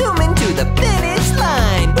 zoom, zoom into the finish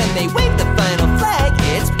line! When they wave the final flag,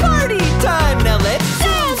 it's party time! Now let's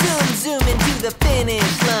zoom, zoom, zoom into the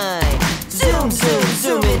finish line! Zoom, zoom,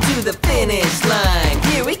 zoom into the finish line!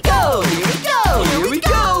 Here we go! Here we go! Here we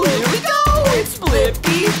go! Here we go! It's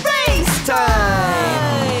Blippi race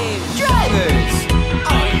time! Drivers!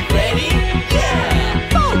 Are you ready? Yeah!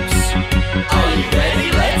 Folks! Are you ready?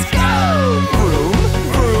 Let's go! Vroom,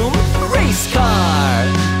 vroom, race car!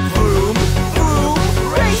 Vroom, vroom,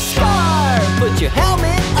 race car! Put your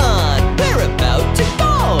helmet on, we're about to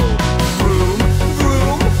go! Vroom,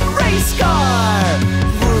 vroom, race car!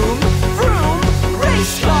 Vroom, vroom,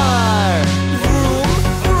 race car! Vroom,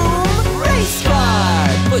 vroom, race car!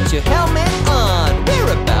 Put your helmet on,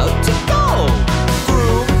 we're about to go!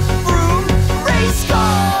 Vroom, vroom, race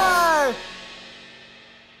car!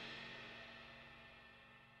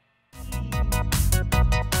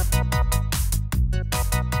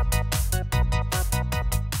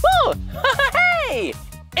 Oh, hey!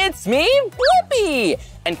 It's me, Blippi!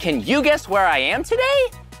 And can you guess where I am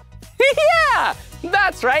today? Yeah,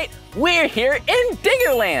 that's right. We're here in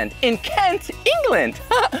Diggerland in Kent, England.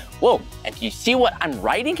 Whoa, and do you see what I'm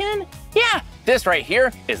riding in? Yeah, this right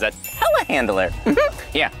here is a telehandler.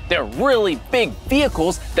 Yeah, they're really big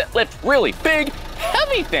vehicles that lift really big,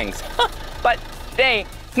 heavy things. But today,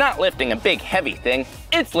 it's not lifting a big, heavy thing,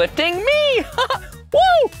 it's lifting me.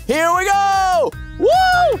 Woo! Here we go! Woo!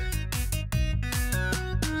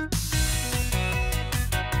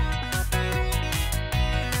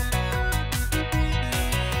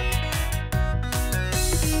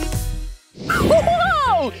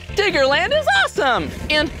 Whoa! Diggerland is awesome!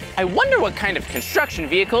 And I wonder what kind of construction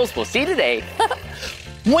vehicles we'll see today.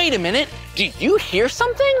 Wait a minute, do you hear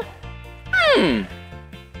something?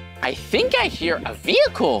 I think I hear a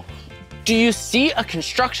vehicle. Do you see a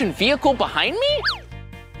construction vehicle behind me?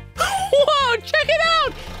 Whoa, check it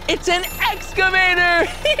out! It's an excavator!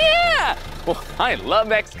 Yeah! Well, I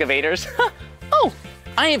love excavators. Oh,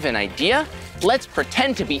 I have an idea. Let's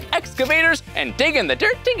pretend to be excavators and dig in the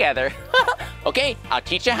dirt together. Okay, I'll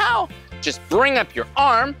teach you how. Just bring up your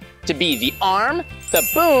arm to be the arm, the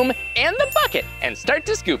boom, and the bucket, and start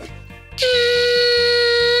to scoop.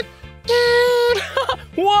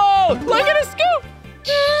 Whoa, look at a scoop!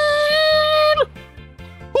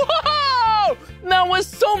 Whoa, that was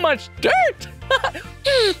so much dirt!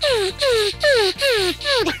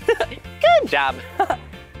 Good job.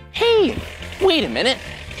 Hey, wait a minute.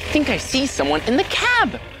 I think I see someone in the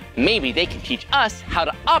cab. Maybe they can teach us how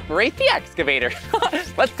to operate the excavator.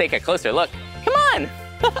 Let's take a closer look. Come on.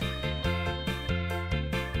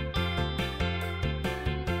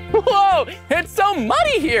 Whoa, it's so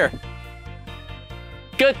muddy here.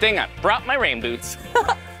 Good thing I brought my rain boots.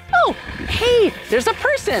 Oh, hey, there's a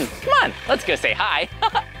person. Come on, let's go say hi.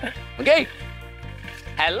 Okay.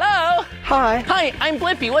 Hello. Hi. Hi, I'm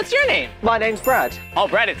Blippi. What's your name? My name's Brad. Oh,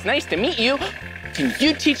 Brad, it's nice to meet you. Can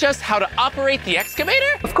you teach us how to operate the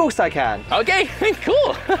excavator? Of course I can. Okay,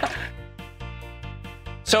 cool.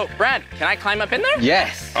 So, Brad, can I climb up in there?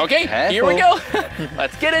 Yes. Okay, Careful. Here we go.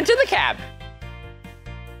 Let's get into the cab.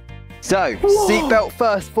 So, seatbelt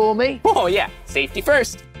first for me. Oh yeah, safety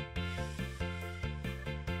first.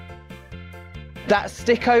 That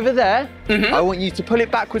stick over there, I want you to pull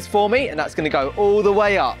it backwards for me, and that's gonna go all the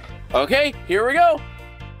way up. Okay, here we go.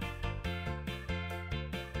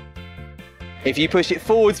 If you push it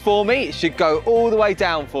forwards for me, it should go all the way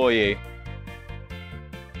down for you.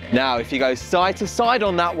 Now, if you go side to side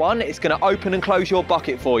on that one, it's gonna open and close your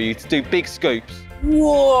bucket for you to do big scoops.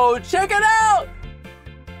 Whoa, check it out!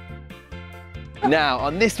 Now,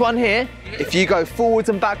 on this one here, if you go forwards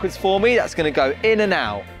and backwards for me, that's gonna go in and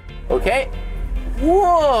out. Okay.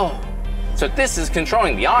 Whoa! So this is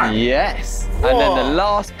controlling the arm. Yes. Whoa. And then the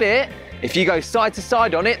last bit, if you go side to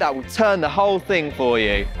side on it, that will turn the whole thing for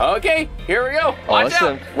you. Okay, here we go. Watch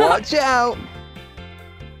awesome. out. Watch out.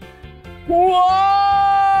 Whoa!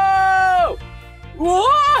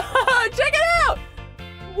 Whoa! Check it out!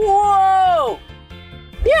 Whoa!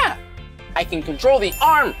 Yeah, I can control the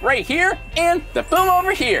arm right here and the boom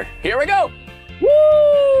over here. Here we go.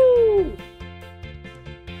 Woo!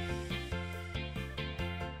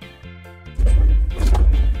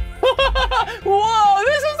 Whoa,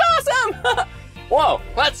 this is awesome! Whoa,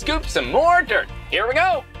 let's scoop some more dirt. Here we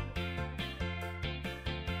go.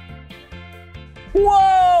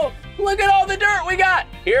 Whoa, look at all the dirt we got.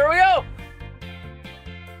 Here we go.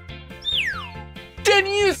 Did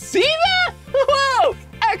you see that? Whoa,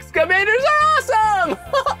 excavators are awesome!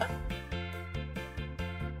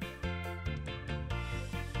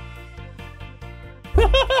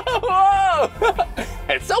 Whoa,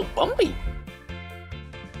 it's so bumpy.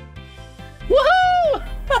 Woohoo!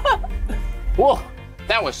 Whoa,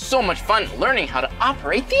 that was so much fun learning how to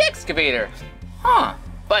operate the excavator. Huh,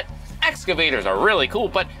 but excavators are really cool,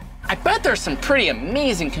 but I bet there's some pretty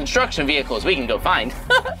amazing construction vehicles we can go find.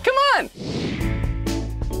 Come on!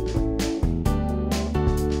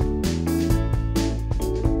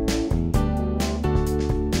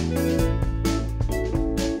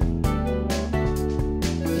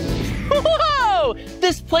 Whoa,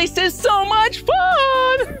 this place is so much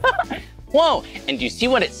fun! Whoa, and do you see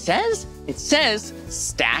what it says? It says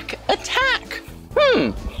stack attack.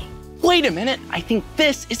 Wait a minute, I think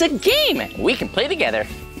this is a game we can play together.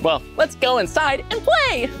 Well, let's go inside and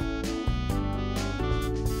play.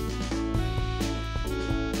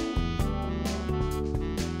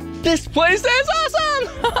 This place is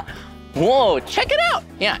awesome! Whoa, check it out.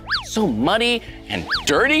 Yeah, so muddy and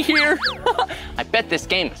dirty here. I bet this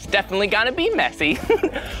game is definitely gonna be messy.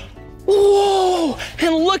 Whoa,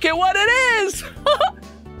 and look at what it is!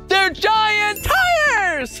 They're giant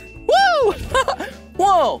tires! Woo!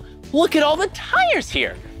 Whoa, look at all the tires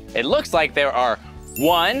here. It looks like there are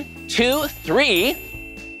 1, 2,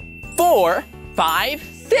 3, 4, 5,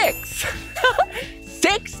 6.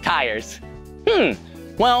 6 tires.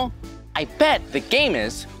 Well, I bet the game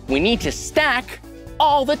is we need to stack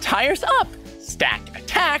all the tires up. Stack,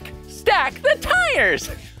 attack, stack the tires.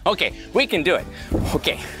 Okay, we can do it.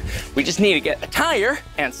 Okay, we just need to get a tire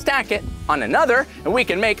and stack it on another, and we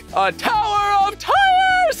can make a tower of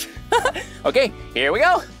tires. Okay, here we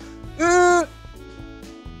go.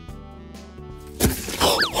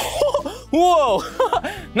 Whoa,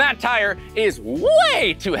 that tire is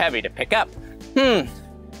way too heavy to pick up.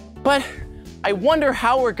 But I wonder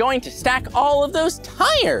how we're going to stack all of those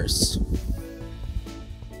tires.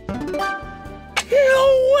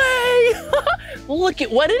 No way! Look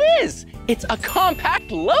at what it is. It's a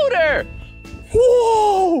compact loader.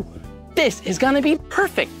 Whoa! This is gonna be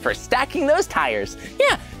perfect for stacking those tires.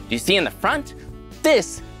 Yeah, do you see in the front?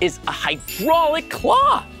 This is a hydraulic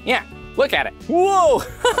claw. Yeah, look at it. Whoa!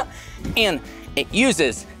 And it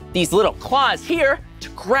uses these little claws here to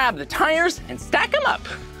grab the tires and stack them up.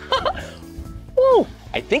 Whoa,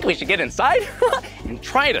 I think we should get inside and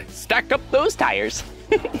try to stack up those tires.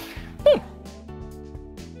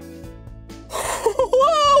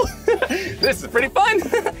 Whoa, this is pretty fun.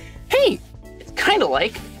 Hey, it's kind of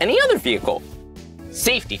like any other vehicle.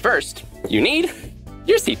 Safety first, you need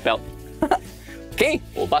your seatbelt. Okay,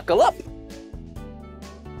 we'll buckle up.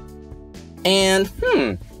 And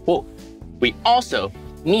well, we also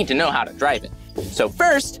need to know how to drive it. So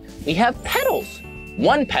first, we have pedals.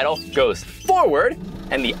 One pedal goes forward,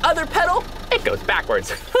 and the other pedal, it goes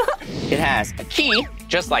backwards. It has a key,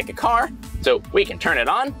 just like a car, so we can turn it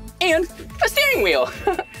on, and a steering wheel,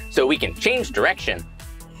 so we can change direction.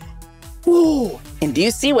 Whoa, and do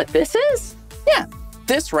you see what this is? Yeah,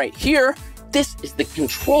 this right here, this is the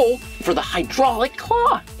control for the hydraulic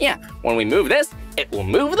claw. Yeah, when we move this, it will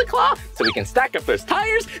move the claw so we can stack up those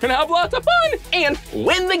tires and have lots of fun and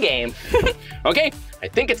win the game. Okay, I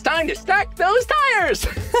think it's time to stack those tires.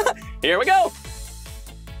 Here we go.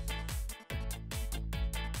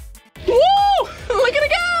 Woo! Look at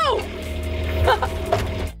it go!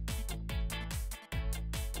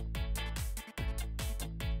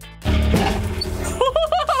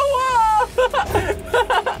 Whoa!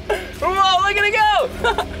 Whoa, look at it go!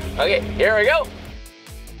 Okay, here we go.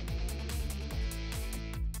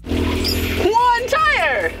 One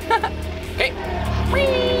tire! Okay.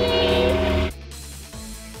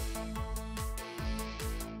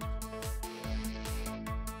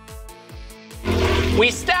 We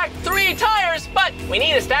stacked 3 tires, but we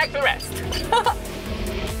need to stack the rest.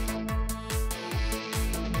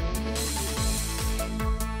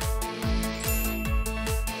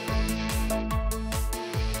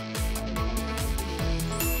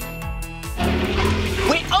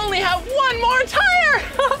 We only have 1 more tire!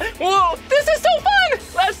 Whoa, this is so fun!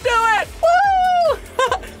 Let's do it!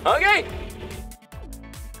 Woo! Okay.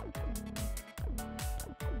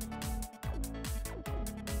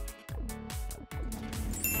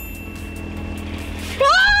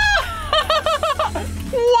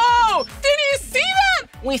 Whoa! Did you see that?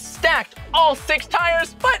 We stacked all 6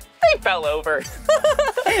 tires, but they fell over.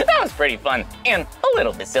 That was pretty fun and a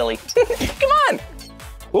little bit silly. Come on,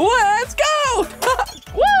 let's go!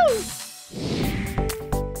 Woo!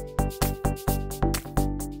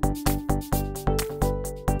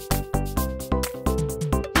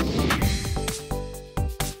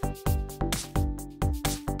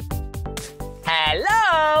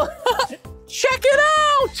 Hello! Check it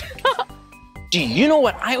out! Do you know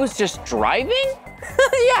what I was just driving?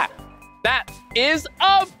 Yeah, that is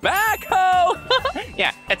a backhoe!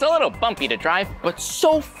 Yeah, it's a little bumpy to drive, but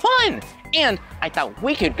so fun! And I thought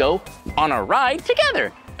we could go on a ride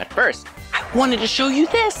together. But first, I wanted to show you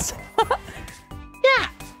this. Yeah,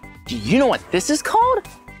 do you know what this is called?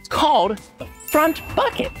 It's called the front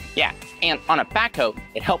bucket. Yeah, and on a backhoe,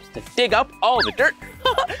 it helps to dig up all the dirt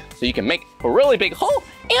so you can make a really big hole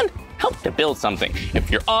and help to build something if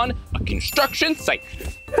you're on a construction site.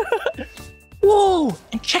 Whoa,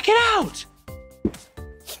 and check it out.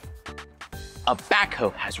 A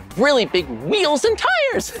backhoe has really big wheels and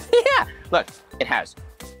tires. Yeah, look, it has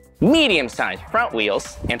medium-sized front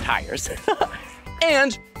wheels and tires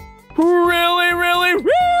and really, really,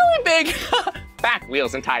 really big back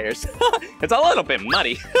wheels and tires. It's a little bit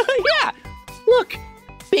muddy. Yeah, look,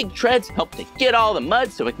 big treads help to get all the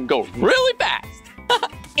mud so it can go really fast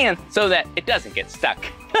and so that it doesn't get stuck.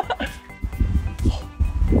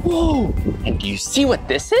 Whoa, and do you see what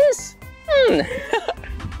this is?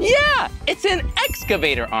 Yeah, it's an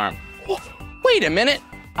excavator arm. Wait a minute,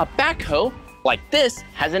 a backhoe like this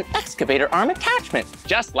has an excavator arm attachment,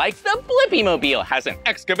 just like the Blippi mobile has an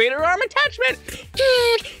excavator arm attachment.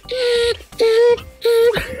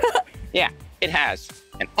 Yeah, it has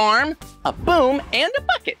an arm, a boom, and a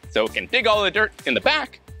bucket, so it can dig all the dirt in the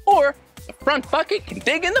back, or the front bucket can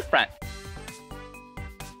dig in the front.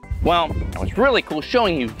 Well, that was really cool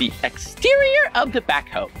showing you the exterior of the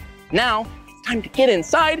backhoe. Now, it's time to get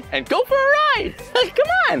inside and go for a ride.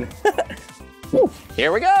 Come on.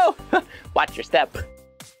 Here we go. Watch your step.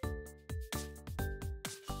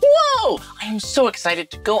 Whoa, I am so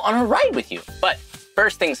excited to go on a ride with you. But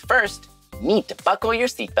first things first, you need to buckle your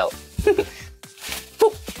seatbelt.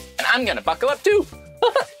 And I'm gonna buckle up too.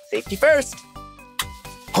 Safety first.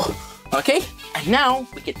 Okay, and now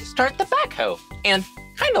we get to start the backhoe. And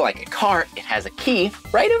kind of like a car, it has a key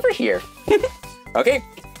right over here. Okay,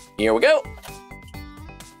 here we go.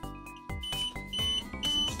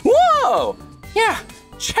 Whoa, yeah,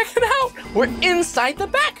 check it out. We're inside the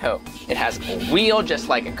backhoe. It has a wheel just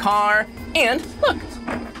like a car, and look,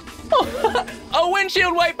 oh, a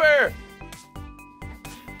windshield wiper.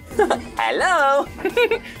 Hello.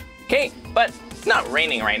 Okay, but it's not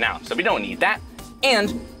raining right now, so we don't need that.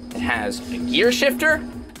 And it has a gear shifter,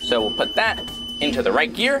 so we'll put that into the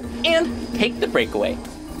right gear and take the brake away.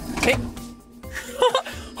 Okay.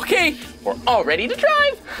 Okay, we're all ready to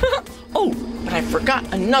drive. Oh, but I forgot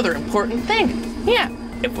another important thing. Yeah,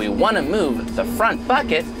 if we want to move the front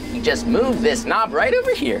bucket, we just move this knob right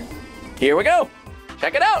over here. Here we go.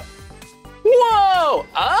 Check it out. Whoa,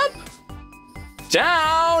 up,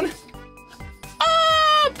 down,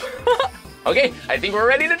 up. Okay, I think we're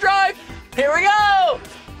ready to drive. Here we go.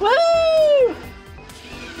 Woo!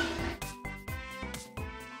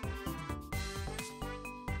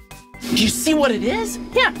 Do you see what it is?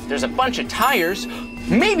 Yeah, there's a bunch of tires.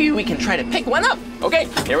 Maybe we can try to pick one up. Okay,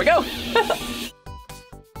 here we go.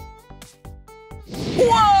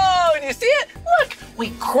 Whoa, do you see it? Look, we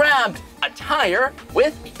grabbed a tire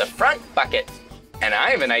with the front bucket. And I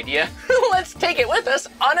have an idea. Let's take it with us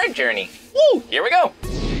on our journey. Woo, here we go.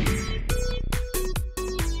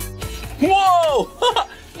 Whoa,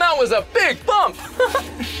 that was a big bump.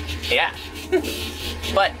 Yeah,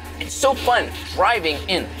 but it's so fun driving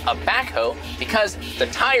in a backhoe because the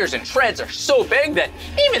tires and treads are so big that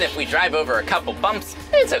even if we drive over a couple bumps,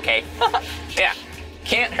 it's okay. Yeah,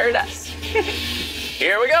 can't hurt us.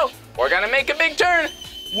 Here we go. We're gonna make a big turn.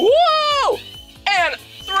 Whoa! And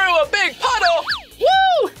through a big puddle.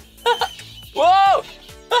 Woo! Whoa!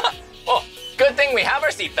 Oh, good thing we have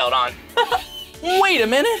our seatbelt on. Wait a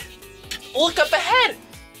minute. Look up ahead.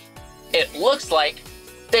 It looks like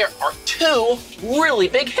there are two really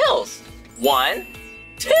big hills. 1,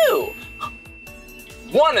 2.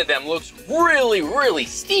 One of them looks really, really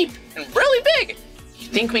steep and really big. You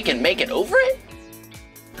think we can make it over it?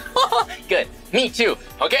 Good, me too.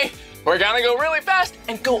 Okay, we're gonna go really fast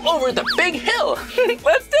and go over the big hill.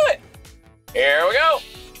 Let's do it. Here we go.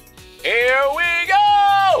 Here we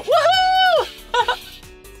go. Woohoo!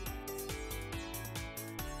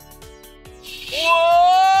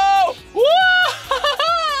 Whoa!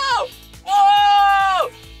 Whoa! Whoa!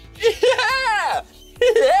 Yeah!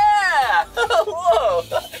 Yeah! Whoa!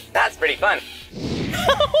 That's pretty fun.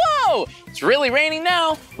 Whoa! It's really raining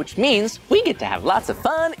now, which means we get to have lots of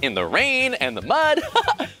fun in the rain and the mud.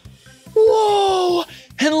 Whoa!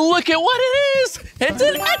 And look at what it is! It's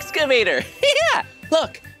an excavator! Yeah!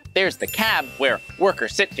 Look, there's the cab where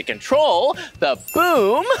workers sit to control, the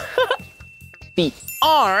boom, the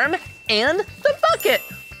arm, and the bucket.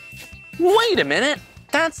 Wait a minute,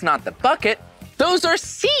 that's not the bucket. Those are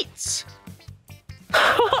seats.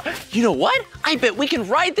 You know what? I bet we can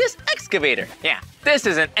ride this excavator. Yeah, this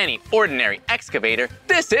isn't any ordinary excavator.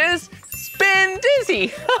 This is Spin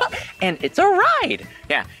Dizzy. And it's a ride.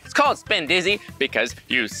 Yeah, it's called Spin Dizzy because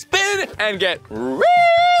you spin and get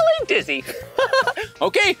really dizzy.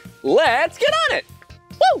 Okay, let's get on it.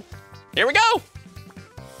 Woo! Here we go.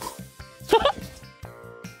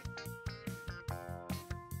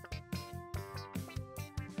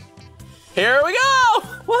 Here we go!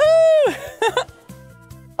 Woohoo!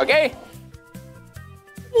 Okay.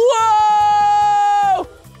 Whoa!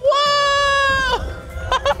 Whoa!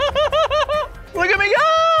 Look at me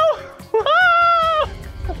go! Whoa!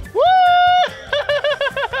 Whoa!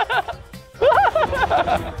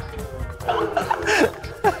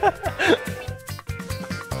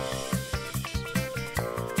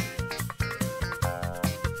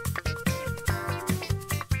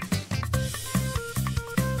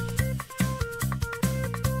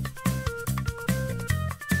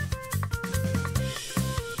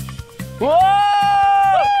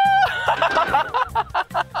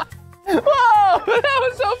 Whoa! That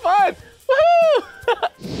was so fun! Woo!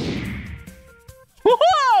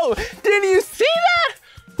 Whoa! Did you see that?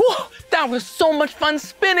 Whoa! That was so much fun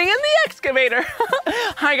spinning in the excavator.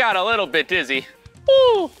 I got a little bit dizzy.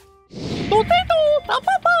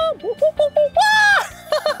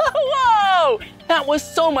 Whoa! That was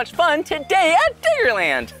so much fun today at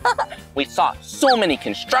Diggerland. We saw so many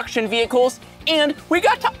construction vehicles and we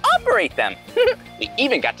got to operate them. We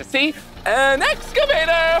even got to see an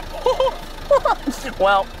excavator.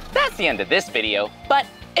 Well, that's the end of this video, but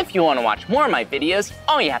if you want to watch more of my videos,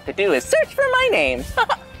 all you have to do is search for my name.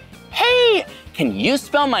 Hey, can you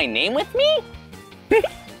spell my name with me?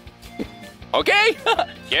 Okay,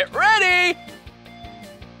 get ready.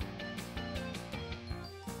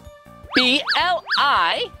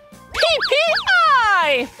 B-L-I-P-P-I.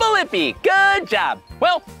 Blippi, good job.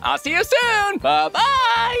 Well, I'll see you soon.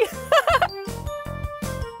 Bye-bye.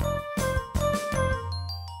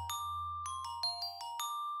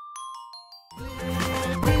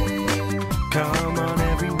 Come on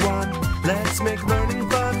everyone, let's make learning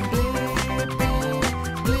fun.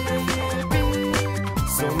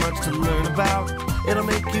 So much to learn about, it'll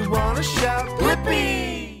make you wanna shout, Blippi!